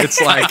 yeah, it's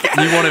like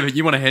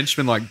you want a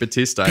henchman like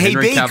Batista. He'd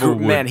Henry be Cavill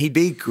would. man. He'd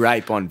be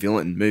great Bond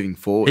villain moving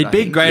forward. He'd I be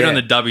think. great Yeah. on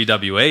the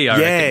WWE, I Yeah,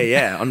 reckon.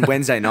 yeah. On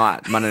Wednesday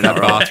night, Monday that Night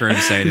Raw, bathroom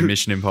scene in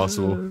Mission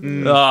Impossible.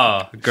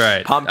 Oh,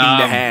 great. pumping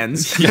the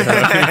hands.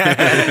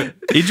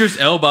 Idris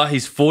Elba,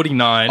 he's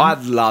 49.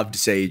 I'd love to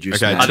see you.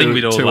 Okay, I think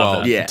we'd all too love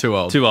old. that. Yeah. Too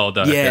old. Too old,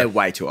 though. Yeah,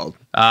 way too old.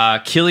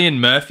 Cillian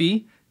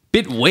Murphy,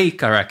 bit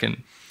weak, I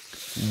reckon.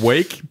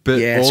 Weak, but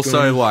Yeah, it's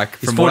also good. like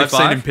He's from what I've seen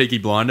 45. in Peaky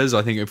Blinders,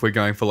 I think if we're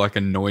going for like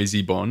a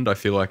noisy Bond, I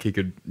feel like he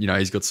could.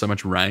 He's got so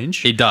much range.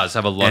 He does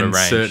have a lot and of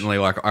range. certainly,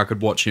 like I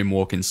could watch him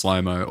walk in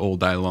slow mo all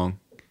day long.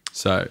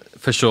 So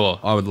For sure.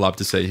 I would love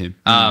to see him.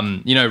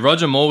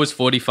 Roger Moore was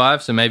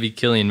 45, so maybe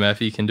Cillian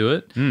Murphy can do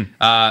it.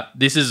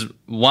 This is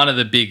one of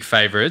the big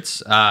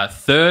favourites.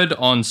 Third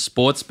on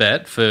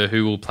Sportsbet for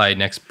who will play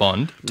next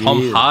Bond,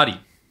 Tom Yeah. Hardy.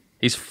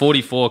 He's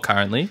 44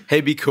 currently.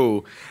 He'd be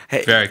cool.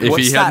 Hey, Very cool. If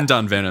what's he that? hadn't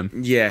done Venom,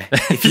 Yeah,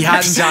 if he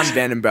hadn't done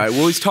Venom, bro.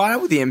 Well, he's tied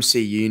up with the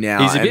MCU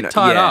now. He's a bit and,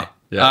 tied yeah, up.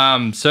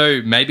 Yeah.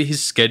 So maybe his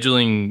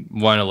scheduling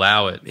won't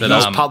allow it. But,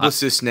 His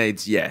publicist definitely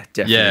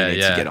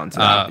needs to get onto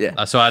that.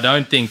 Yeah. So I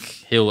don't think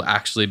he'll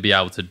actually be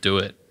able to do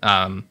it.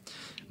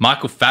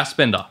 Michael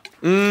Fassbender.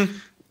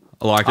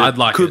 I like it. I'd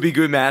like Could it. be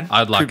good, man.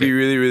 I'd like Could be it.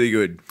 really, really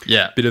good.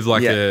 Yeah. Bit of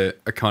like Yeah.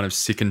 a kind of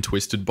sick and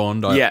twisted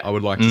Bond. Yeah. I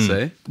would like to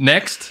see.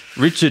 Next,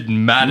 Richard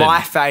Madden. My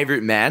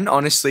favourite, man.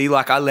 Honestly,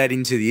 like I led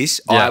into this.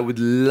 Yeah. I would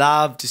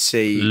love to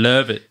see.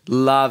 Love it.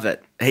 Love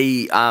it.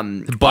 He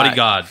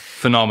Bodyguard,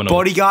 phenomenal.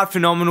 Bodyguard,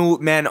 phenomenal,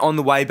 man. On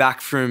the way back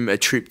from a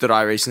trip that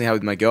I recently had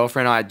with my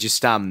girlfriend, I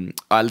just I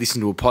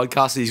listened to a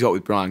podcast that he's got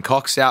with Brian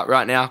Cox out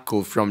right now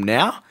called From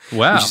Now.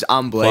 Wow. Which is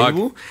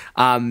unbelievable.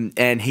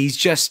 And he's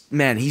just,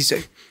 man, he's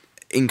an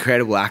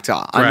incredible actor.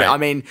 Great. I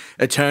mean,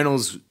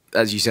 Eternals,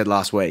 as you said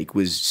last week,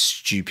 was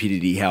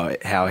stupidity how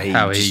he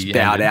just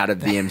bowed ended. out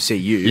of the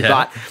MCU. Yeah.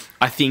 But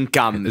I think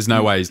There's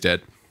no way he's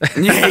dead.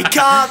 yeah, he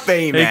can't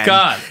be, He man.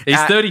 can't. He's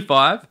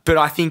 35. But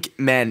I think,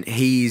 man,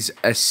 he's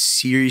a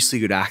seriously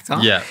good actor.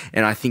 Yeah.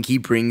 And I think he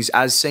brings,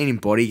 as seen in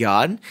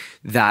Bodyguard,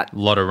 that,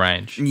 Lot of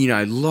range.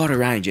 lot of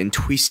range and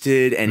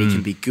twisted, and he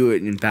can be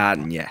good and bad,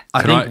 and yeah.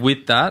 I Can think I-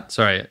 with that,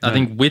 I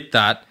think with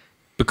that,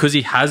 because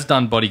he has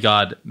done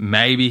Bodyguard,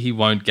 maybe he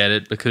won't get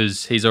it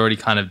because he's already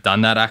kind of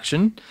done that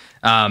action.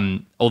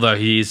 Although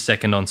he is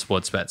second on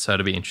Sportsbet, so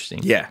it'll be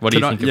interesting. Yeah. What do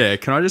you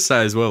think? Can I just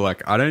say as well,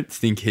 like, I don't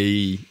think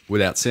he,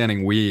 without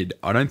sounding weird,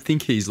 I don't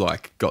think he's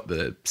like got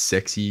the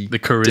sexy, The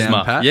down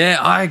charisma. pat. Yeah,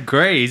 I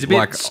agree. He's a bit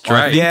Like, I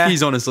straight. think Yeah.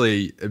 he's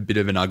honestly a bit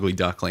of an ugly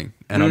duckling,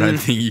 and I don't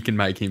think you can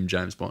make him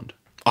James Bond.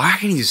 I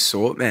reckon he's a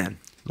sort, man.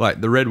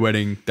 Like the Red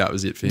Wedding, that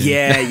was it for him.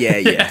 Yeah. True.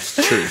 I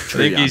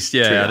think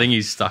I think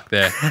he's stuck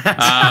there.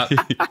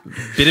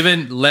 Bit of a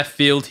left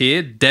field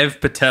here.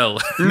 Dev Patel.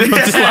 Skip, bro,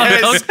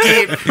 Slumdog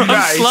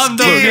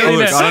skip. Millionaire.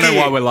 Look, I don't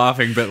know why we're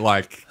laughing, but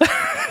like,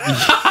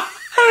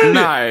 No,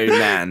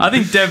 man. I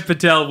think Dev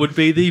Patel would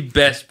be the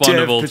best Bond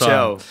Dev of all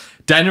Patel. time.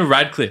 Daniel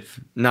Radcliffe.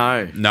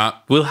 No. nah,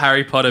 Will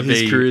Harry Potter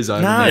his be? career's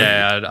over. No. man.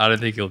 Yeah, I don't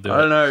think he'll do I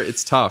don't it. know.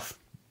 It's tough.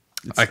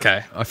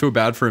 Okay. I feel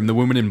bad for him. The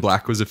Woman in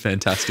Black was a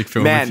fantastic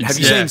film. Man, if have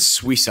you Yeah. seen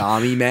Swiss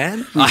Army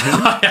Man?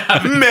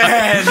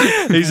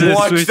 Man, He's a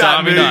watch Swiss that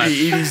Army movie. knife.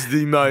 It is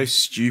the most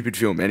stupid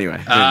film.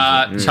 Anyway,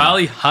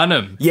 Charlie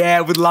Hunnam. yeah,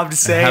 would love to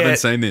see I haven't it.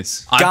 seen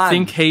this. I Gun.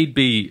 think he'd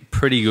be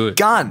pretty good.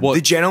 Gun, What?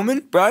 the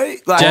gentleman, bro.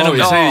 Like,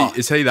 Gentleman. Oh,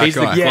 is he that He's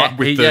the guy? gla-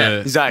 with he- the,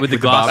 yeah. He's like, with the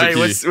Hey,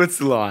 glasses. what's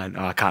the line?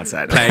 Oh, I can't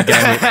say it. play a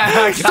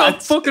game. With,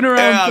 Stop fucking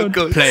around. Oh, son.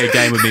 good. play a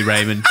game with me,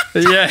 Raymond.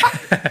 Yeah.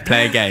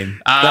 Play a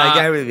game. Play a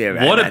game with me,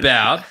 man. What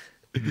about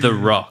The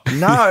Rock?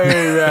 No,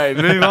 bro,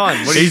 move on.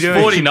 What are He's you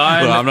doing?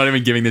 49. Well, I'm not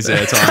even giving this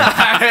airtime.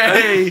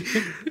 Hey.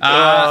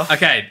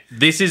 Okay,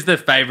 this is the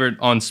favorite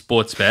on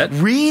Sportsbet.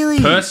 Really?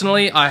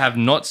 Personally, I have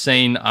not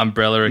seen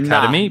Umbrella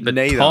Academy, but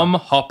neither. Tom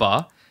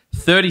Hopper,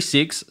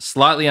 36,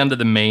 slightly under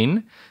the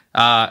mean.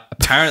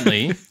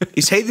 Apparently,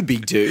 Is he the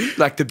big dude?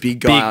 Like the big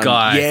guy? big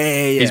guy.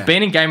 Yeah. He's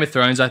been in Game of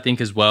Thrones, I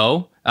think, as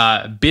well.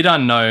 A bit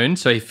unknown,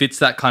 so he fits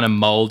that kind of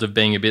mold of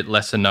being a bit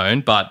lesser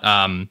known, but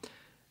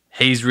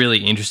he's really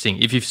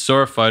interesting. If you saw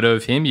a photo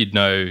of him, you'd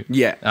know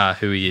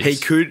who he is. He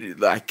could,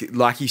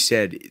 like you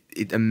said,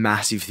 a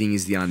massive thing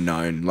is the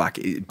unknown. Like,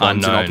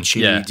 Bond's an Unknown,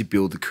 opportunity yeah. to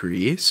build a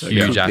career. So Huge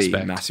it could be a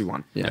aspect. massive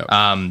one. Yeah.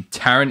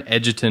 Taron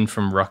Egerton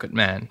from Rocket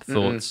Man.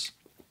 Thoughts?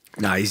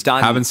 No, he's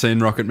done. Haven't seen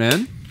Rocket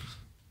Man.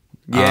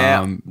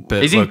 Yeah.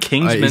 But He's in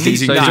Kingsman,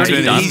 He's so in he's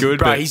Kingsman. already He's good,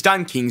 bro, but he's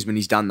done Kingsman.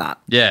 He's done that.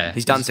 Yeah.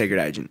 He's done Secret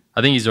Agent.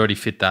 I think he's already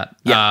fit that.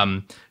 Yeah.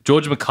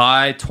 George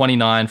Mackay,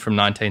 29 from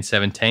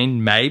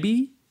 1917,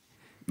 maybe.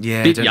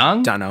 Yeah. Bit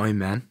young? Don't know him,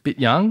 man. Bit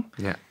young.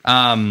 Yeah.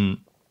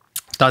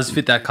 Does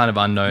fit that kind of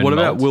unknown what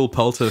about mold. Will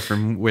Poulter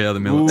from We Are the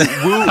Millers?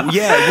 Will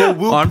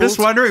I'm just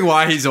Poulter- wondering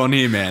why he's on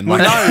here, man. Well,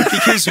 Like, no,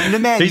 because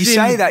man, you He's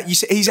say in- that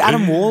he's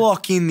Adam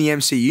Warlock in the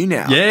MCU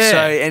now. Yeah. So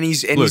and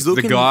he's look,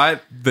 looking the guy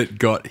that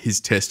got his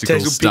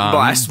testicles Testicle bit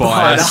by a stung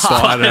by a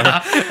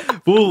spider.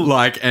 spider,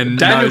 like, and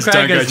Daniel knows Craig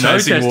don't go has no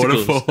chasing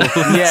testicles.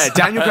 waterfalls. Yeah,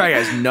 Daniel Craig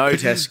has no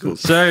testicles.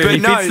 So he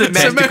fits the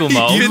testicle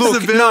mold. You Fits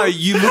look, the bill. no,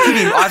 you look at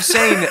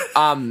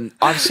him.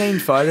 I've seen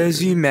photos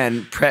of you,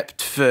 man,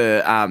 prepped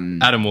for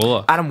Adam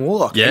Warlock. Adam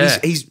Warlock. Yeah.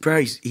 And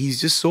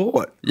he's just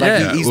saw it. Like,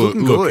 Yeah. he's Well,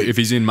 looking look, good. if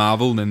he's in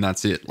Marvel, then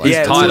that's it. Like,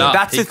 yeah, tied well, up.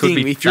 that's He the could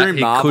thing. be- If you're that- in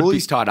he could Marvel, be-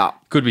 he's tied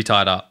up. Could be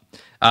tied up.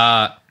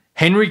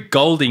 Henry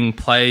Golding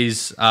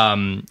plays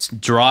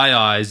Dry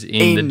Eyes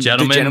in The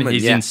Gentleman.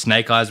 He's yeah. in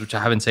Snake Eyes, which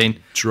I haven't seen.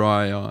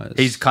 Dry eyes.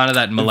 He's kind of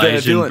that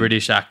Malaysian villain.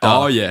 British actor.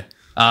 oh yeah.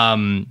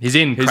 He's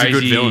in He's a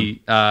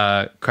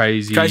good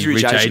Crazy Crazy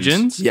Rich Rich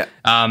Agents. Asians.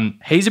 Yeah.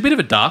 He's a bit of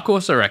a dark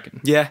horse, I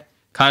reckon. Yeah.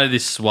 Kind of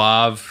this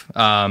suave.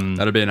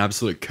 That'd be an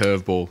absolute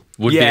curveball.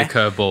 Would Yeah. be a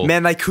curveball.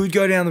 Man, they could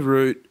go down the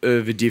route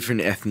of a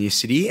different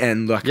ethnicity,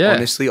 and like Yeah.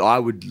 honestly,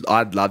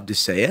 I'd love to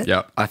see it.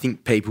 Yep. I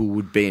think people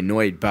would be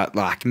annoyed, but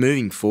like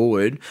moving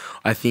forward,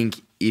 I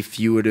think if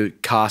you were to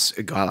cast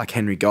a guy like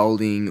Henry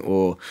Golding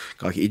or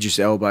like Idris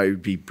Elba, it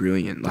would be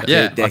brilliant. Like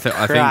Yeah. they're I think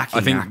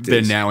cracking they're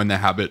actors. now in the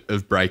habit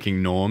of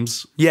breaking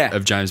norms. Yeah.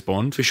 Of James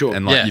Bond For sure.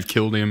 And like Yeah. you've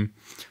killed him.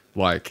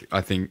 Like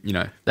I think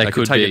they could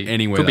could take be it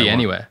anywhere. Could they be want.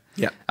 anywhere.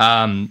 Yeah.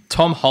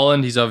 Tom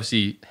Holland, he's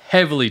obviously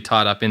heavily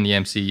tied up in the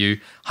MCU.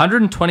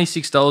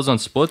 $126 on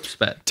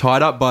Sportsbet.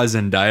 Tied up by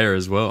Zendaya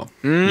as well.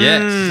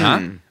 Yes. Huh?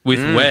 With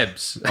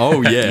webs.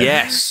 Oh yeah.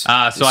 Yes. So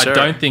I sir.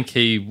 don't think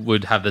he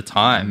would have the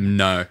time.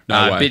 No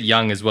way. A bit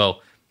young as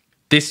well.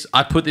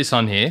 I put this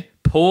on here.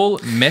 Paul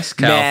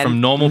Mescal from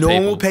Normal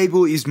People.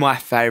 People is my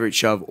favorite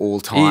show of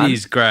all time. It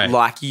is great.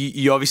 Like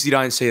you obviously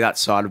don't see that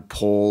side of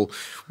Paul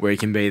where he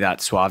can be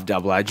that suave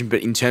double agent,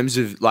 but in terms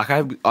of like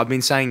I've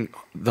been saying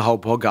the whole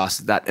podcast,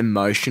 that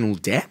emotional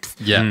depth,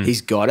 Yeah.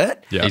 he's got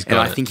it. Yeah. He's and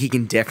got I it. think he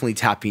can definitely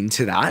tap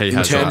into that. He In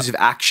has terms that.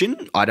 of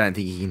action, I don't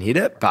think he can hit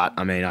it, but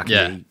I mean I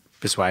can be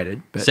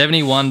persuaded. But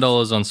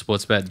 $71 on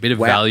Sportsbet. Bit of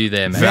Wow. value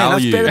there, man. man, that's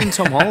Value. better than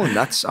Tom Holland.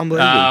 That's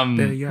unbelievable.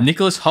 There you go.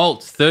 Nicholas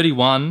Hoult,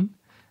 31.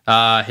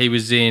 He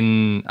was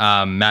in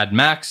Mad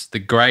Max, The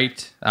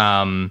Great.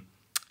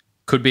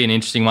 Could be an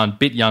interesting one.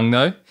 Bit young,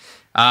 though.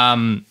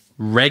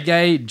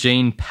 Reggae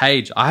Gene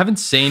Page. I haven't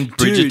seen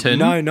Bridgerton. Dude,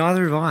 no,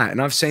 neither have I.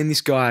 And I've seen this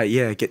guy,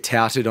 get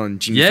touted on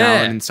Jim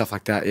Fallon and stuff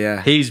like that.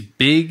 Yeah. He's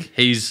big.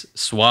 He's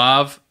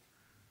suave.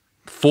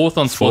 Fourth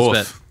on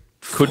Sportsbet.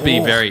 Could be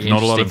very interesting.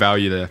 Not a lot of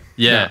value there.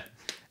 Yeah.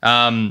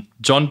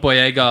 John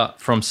Boyega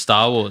from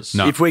Star Wars.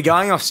 No. If we're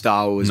going off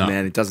Star Wars, No.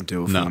 man, it doesn't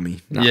do it No. for me.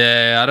 No.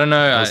 Yeah, I don't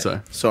know.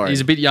 Also. Sorry. He's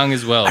a bit young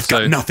as well.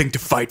 so nothing to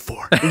fight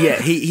for. Yeah,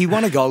 he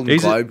won a Golden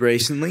He's a- Globe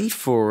recently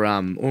for, or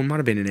it might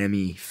have been an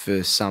Emmy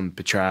for some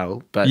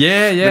portrayal. But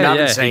Yeah, I he haven't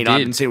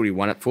did. seen what he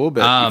won it for.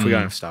 But if we're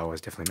going off Star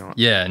Wars, definitely not.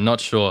 Yeah, not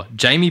sure.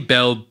 Jamie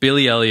Bell,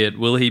 Billy Elliot,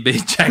 will he be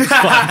James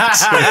Bond?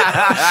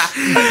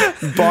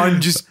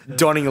 Bond just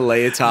donning a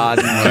leotard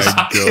and just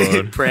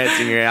God.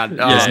 prancing around.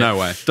 Oh, There's no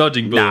way.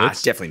 Dodging Nah,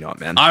 bullets. definitely not,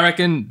 man. I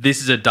reckon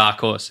this is a dark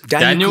horse.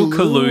 Daniel Daniel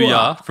Kaluuya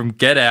Kaluuya from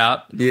Get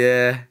Out.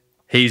 Yeah.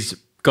 He's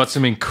got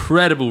some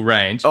incredible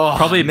range. Oh,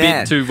 Probably a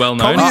man. bit too well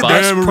known, Probably the but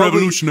best- I'm a probably-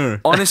 revolutionary.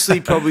 Honestly,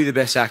 probably the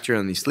best actor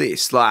on this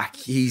list. Like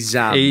he's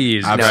he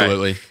is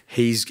Absolutely.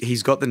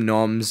 He's got the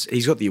noms.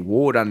 He's got the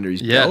award under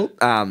his Yeah.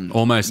 belt.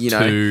 Almost you know,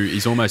 too.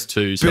 He's almost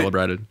too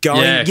celebrated.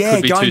 Yeah,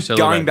 could be too going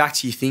celebrated. back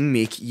to your thing,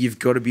 Mick. You've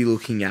got to be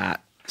looking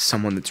at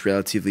someone that's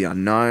relatively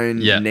unknown.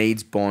 Yeah.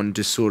 Needs Bond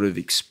to sort of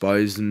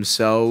expose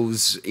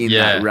themselves in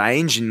Yeah. that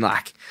range, and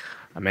like,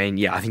 I mean,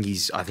 yeah, I think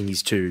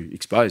he's too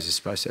exposed. I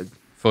suppose said.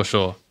 for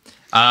sure.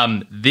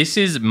 This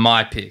is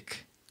my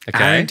pick.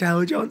 Okay, Aaron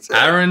Taylor Johnson.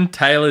 Aaron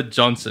Taylor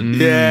Johnson.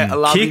 Yeah, I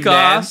love him, Kick man.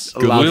 ass I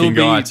love will looking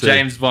be guy too.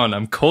 James Bond.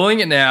 I'm calling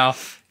it now.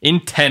 In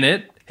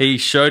Tenet, he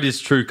showed his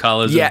true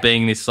colors Yeah. of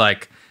being this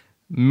like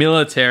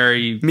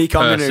military Mick,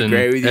 I'm going to person.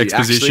 agree with you. Actually,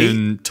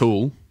 Exposition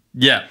tool.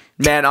 Yeah.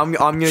 man, I'm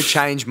going to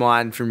change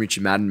mine from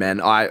Richard Madden.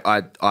 Man,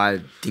 I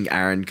think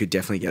Aaron could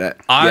definitely get it.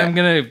 I'm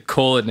going to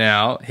call it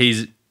now.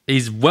 He's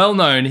well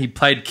known. He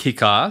played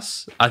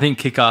Kick-Ass. I think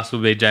Kick-Ass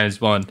will be James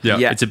Bond. Yeah.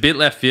 Yeah. It's a bit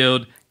left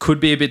field. Could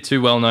be a bit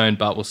too well known,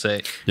 but we'll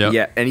see. Yep.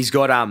 Yeah, and he's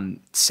got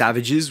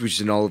Savages, which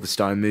is an Oliver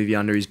Stone movie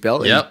under his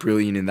belt. And Yep. he's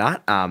brilliant in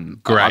that.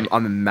 Great.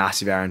 I'm a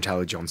massive Aaron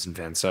Taylor Johnson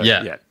fan. So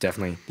Yeah. yeah,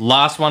 definitely.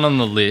 Last one on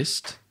the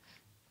list,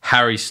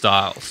 Harry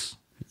Styles.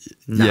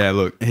 Yeah,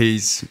 look,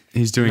 he's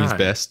doing his No.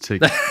 best to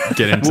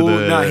get into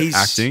the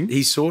acting.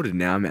 He's sorted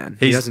now, man.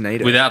 He doesn't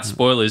need it. Without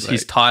spoilers,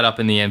 he's tied up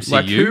in the MCU.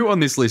 Like, who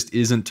on this list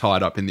isn't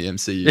tied up in the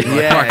MCU?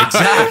 Yeah,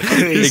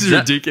 exactly. This is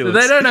ridiculous.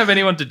 They don't have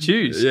anyone to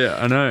choose. Yeah,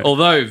 I know.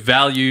 Although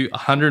value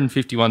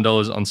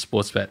 $151 on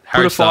Sportsbet. Put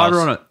Harry a fiver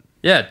Styles. on it.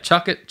 Yeah,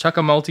 chuck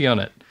a multi on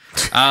it.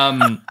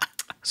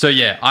 So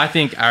yeah, I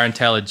think Aaron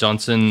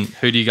Taylor-Johnson.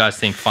 Who do you guys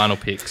think? Final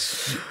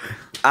picks.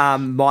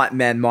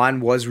 Mine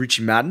was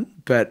Richie Madden,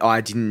 but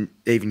I didn't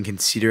even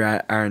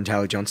consider Aaron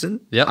Taylor-Johnson.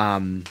 Yep.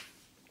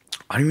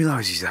 I didn't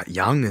realize he's that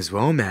young as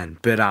well, man.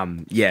 But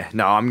yeah,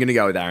 no, I'm gonna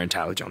go with Aaron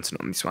Taylor-Johnson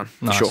on this one.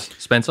 Nice. Sure.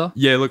 Spencer?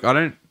 Yeah, look,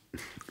 no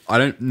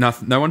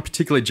one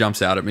particularly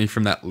jumps out at me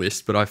from that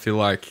list, but I feel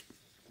like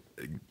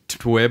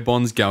to where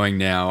Bond's going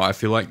now, I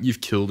feel like you've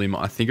killed him.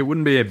 I think it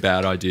wouldn't be a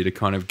bad idea to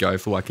kind of go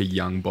for like a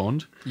young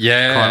Bond.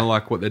 Yeah. Kind of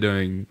like what they're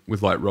doing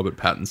with like Robert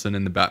Pattinson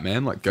and the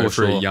Batman. Like go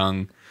for a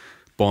young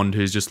Bond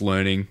who's just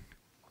learning.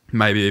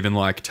 Maybe even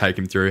like take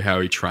him through how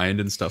he trained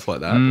and stuff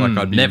like that. Like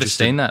I'd be never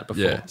interested. seen that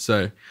before. Yeah,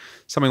 so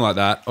something like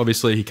that.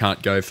 Obviously, he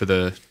can't go for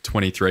the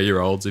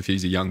 23-year-olds if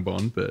he's a young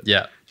Bond, but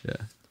yeah,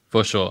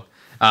 for sure.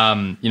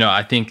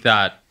 I think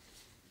that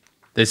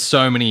there's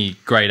so many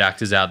great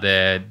actors out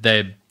there.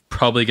 They're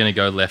probably going to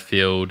go left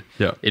field.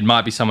 Yeah, it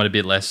might be someone a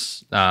bit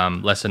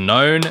lesser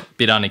known, a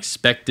bit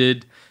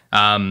unexpected.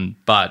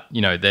 But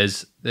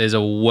there's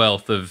a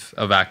wealth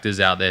of actors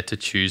out there to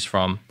choose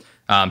from.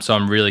 So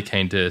I'm really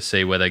keen to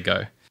see where they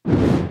go.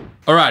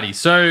 Alrighty,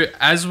 so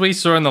as we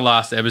saw in the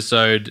last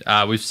episode,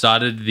 we've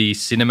started the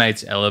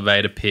Cinemates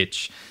elevator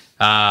pitch.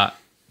 My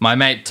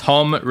mate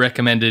Tom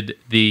recommended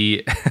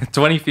the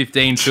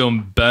 2015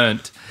 film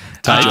Burnt.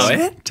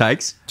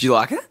 Takes. Do you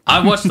like it?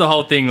 I watched the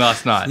whole thing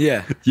last night.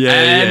 Yeah.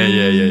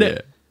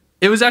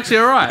 It was actually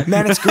all right.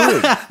 Man, it's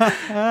good.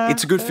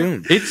 It's a good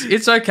film.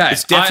 It's okay.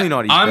 It's definitely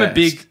not his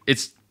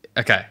best.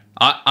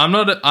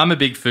 I'm a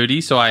big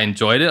foodie, so I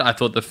enjoyed it. I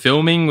thought the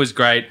filming was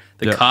great.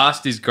 The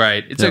cast is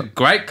great. It's a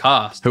great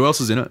cast. Who else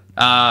is in it?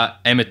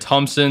 Emma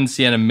Thompson,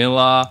 Sienna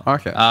Miller.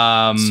 Okay.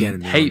 Sienna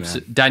Miller, heaps.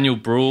 man. Daniel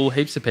Bruhl.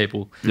 Heaps of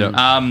people.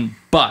 Yeah.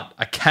 But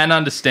I can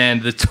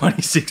understand the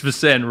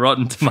 26%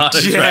 Rotten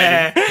Tomatoes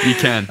rating. You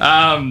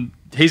can.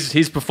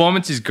 His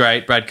performance is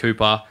great. Brad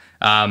Cooper.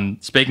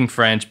 Speaking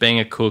French, being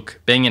a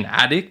cook, being an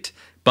addict,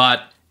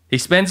 but he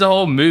spends a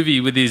whole movie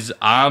with his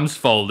arms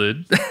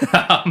folded.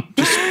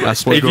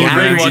 That's what if you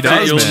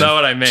rewatch it, you'll know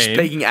what I mean.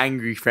 Speaking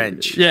angry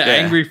French. Yeah,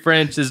 angry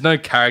French. There's no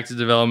character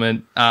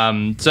development.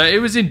 So it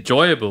was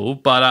enjoyable,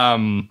 but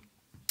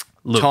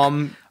look,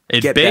 Tom,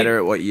 get better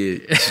at what you're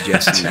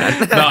suggesting,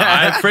 man. No,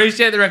 I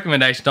appreciate the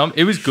recommendation, Tom.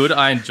 It was good.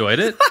 I enjoyed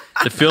it.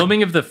 The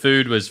filming of the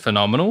food was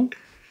phenomenal,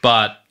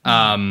 but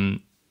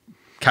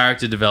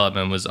character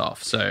development was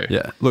off. So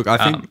yeah, look,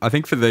 I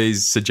think for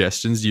these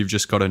suggestions, you've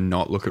just got to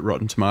not look at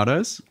Rotten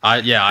Tomatoes.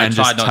 I tried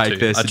tried not take to.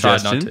 their I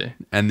tried suggestion not to.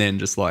 and then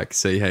just like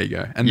see how you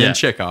go, and then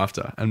check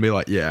after and be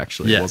like,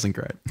 actually, it wasn't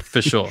great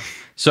for sure.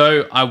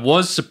 So I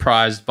was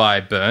surprised by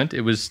Burnt.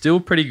 It was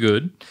still pretty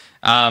good,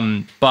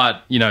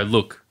 but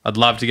look, I'd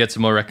love to get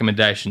some more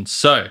recommendations.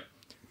 So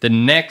the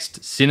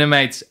next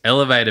Cinemates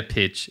elevator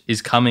pitch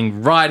is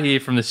coming right here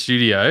from the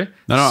studio.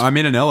 No, I'm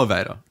in an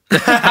elevator.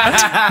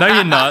 No,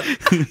 you're not.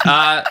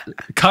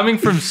 Coming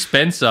from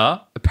Spencer,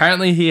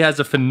 apparently he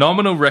has a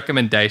phenomenal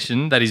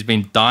recommendation that he's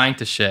been dying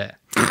to share.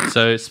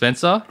 So,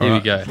 Spencer, here we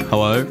go.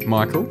 Hello,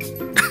 Michael.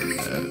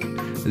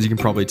 As you can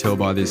probably tell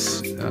by this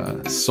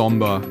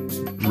somber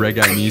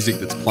reggae music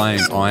that's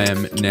playing, I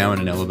am now in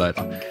an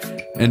elevator.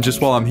 And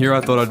just while I'm here,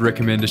 I thought I'd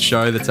recommend a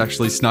show that's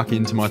actually snuck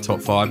into my top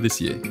 5 this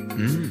year.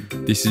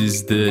 This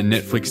is the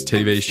Netflix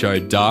TV show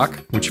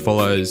Dark, which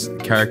follows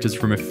characters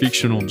from a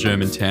fictional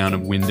German town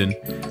of Winden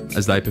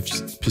as they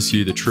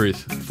pursue the truth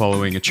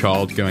following a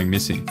child going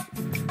missing.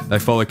 They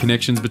follow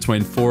connections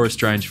between 4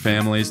 estranged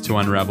families to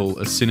unravel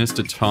a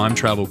sinister time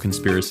travel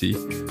conspiracy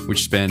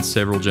which spans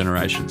several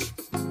generations.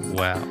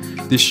 Wow.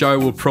 This show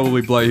will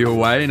probably blow you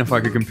away, and if I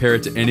could compare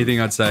it to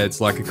anything, I'd say it's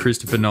like a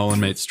Christopher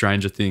Nolan meets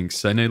Stranger Things.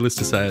 So needless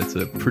to say, it's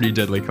a pretty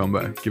deadly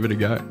combo. Give it a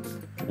go.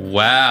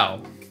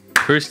 Wow.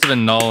 Christopher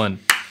Nolan.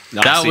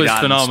 That was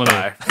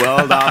phenomenal.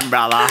 Well done,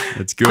 brother.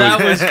 It's good.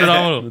 That was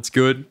phenomenal. It's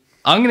good.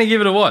 I'm going to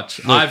give it a watch.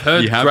 Look, I've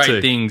heard you have great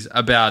to. things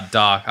about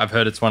Dark. I've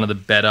heard it's one of the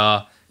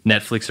better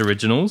Netflix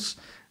originals.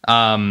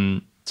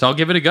 So I'll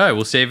give it a go.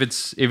 We'll see if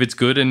it's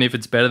good and if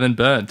it's better than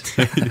Burnt.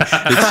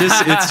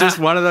 It's just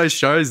one of those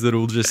shows that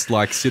will just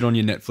like sit on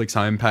your Netflix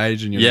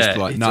homepage and you're just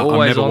like, no,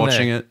 I'm never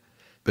watching it.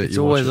 But It's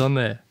always on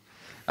there.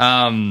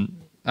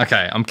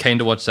 Okay, I'm keen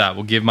to watch that.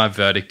 We'll give my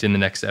verdict in the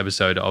next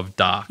episode of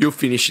Dark. You'll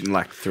finish it in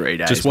like 3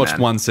 days. Just watched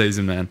man. one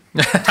season, man.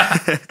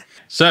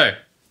 So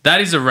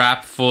that is a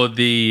wrap for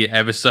the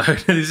episode.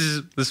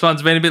 This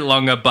one's been a bit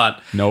longer,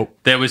 but Nope.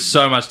 there was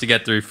so much to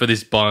get through for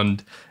this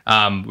Bond.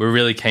 We're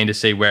really keen to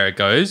see where it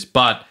goes.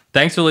 But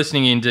thanks for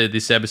listening into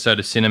this episode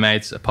of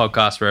Cinemates, a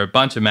podcast where a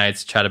bunch of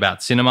mates chat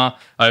about cinema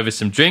over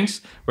some drinks.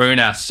 We're in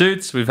our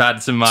suits. We've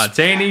had some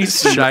martinis.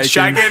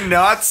 Shaking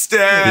not stirred.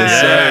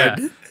 Yes,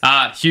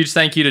 sir. Huge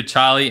thank you to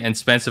Charlie and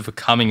Spencer for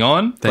coming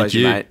on. Pleasure,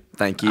 you. mate.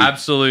 Thank you.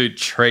 Absolute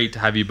treat to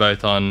have you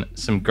both on.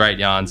 Some great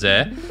yarns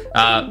there.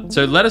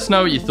 So let us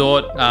know what you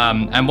thought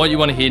and what you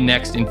want to hear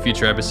next in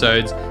future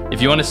episodes. If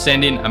you want to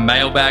send in a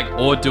mailbag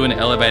or do an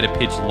elevator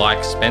pitch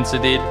like Spencer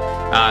did,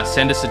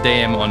 send us a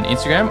DM on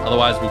Instagram.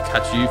 Otherwise, we'll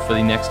catch you for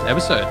the next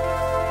episode.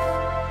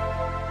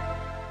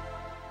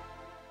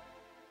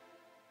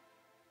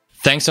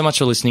 Thanks so much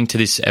for listening to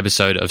this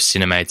episode of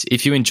Cinemates.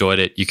 If you enjoyed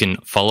it, you can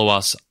follow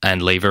us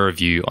and leave a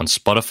review on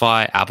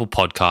Spotify, Apple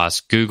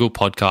Podcasts, Google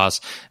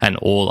Podcasts, and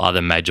all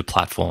other major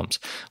platforms.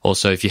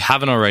 Also, if you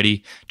haven't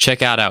already,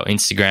 check out our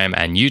Instagram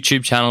and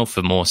YouTube channel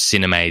for more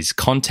cinemaze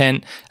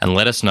content and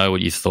let us know what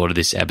you thought of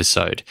this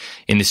episode.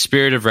 In the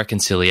spirit of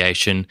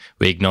reconciliation,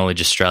 we acknowledge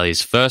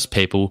Australia's first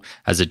people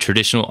as the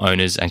traditional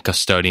owners and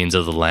custodians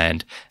of the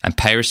land and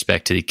pay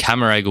respect to the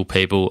Cammeraygal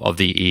people of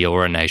the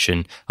Eora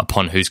Nation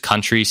upon whose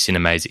country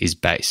Cinemaze is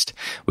based.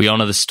 We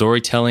honour the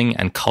storytelling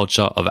and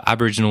culture of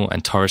Aboriginal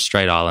and Torres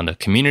Strait Islander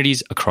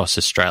communities across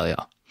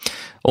Australia.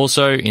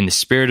 Also, in the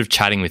spirit of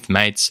chatting with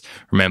mates,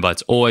 remember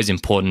it's always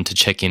important to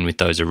check in with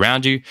those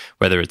around you,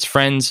 whether it's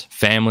friends,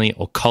 family,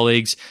 or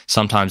colleagues.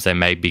 Sometimes they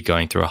may be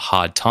going through a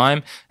hard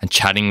time, and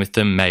chatting with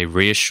them may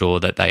reassure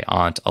that they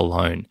aren't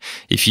alone.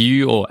 If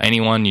you or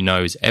anyone you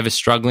know is ever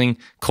struggling,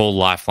 call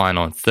Lifeline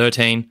on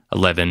 13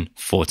 11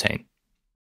 14.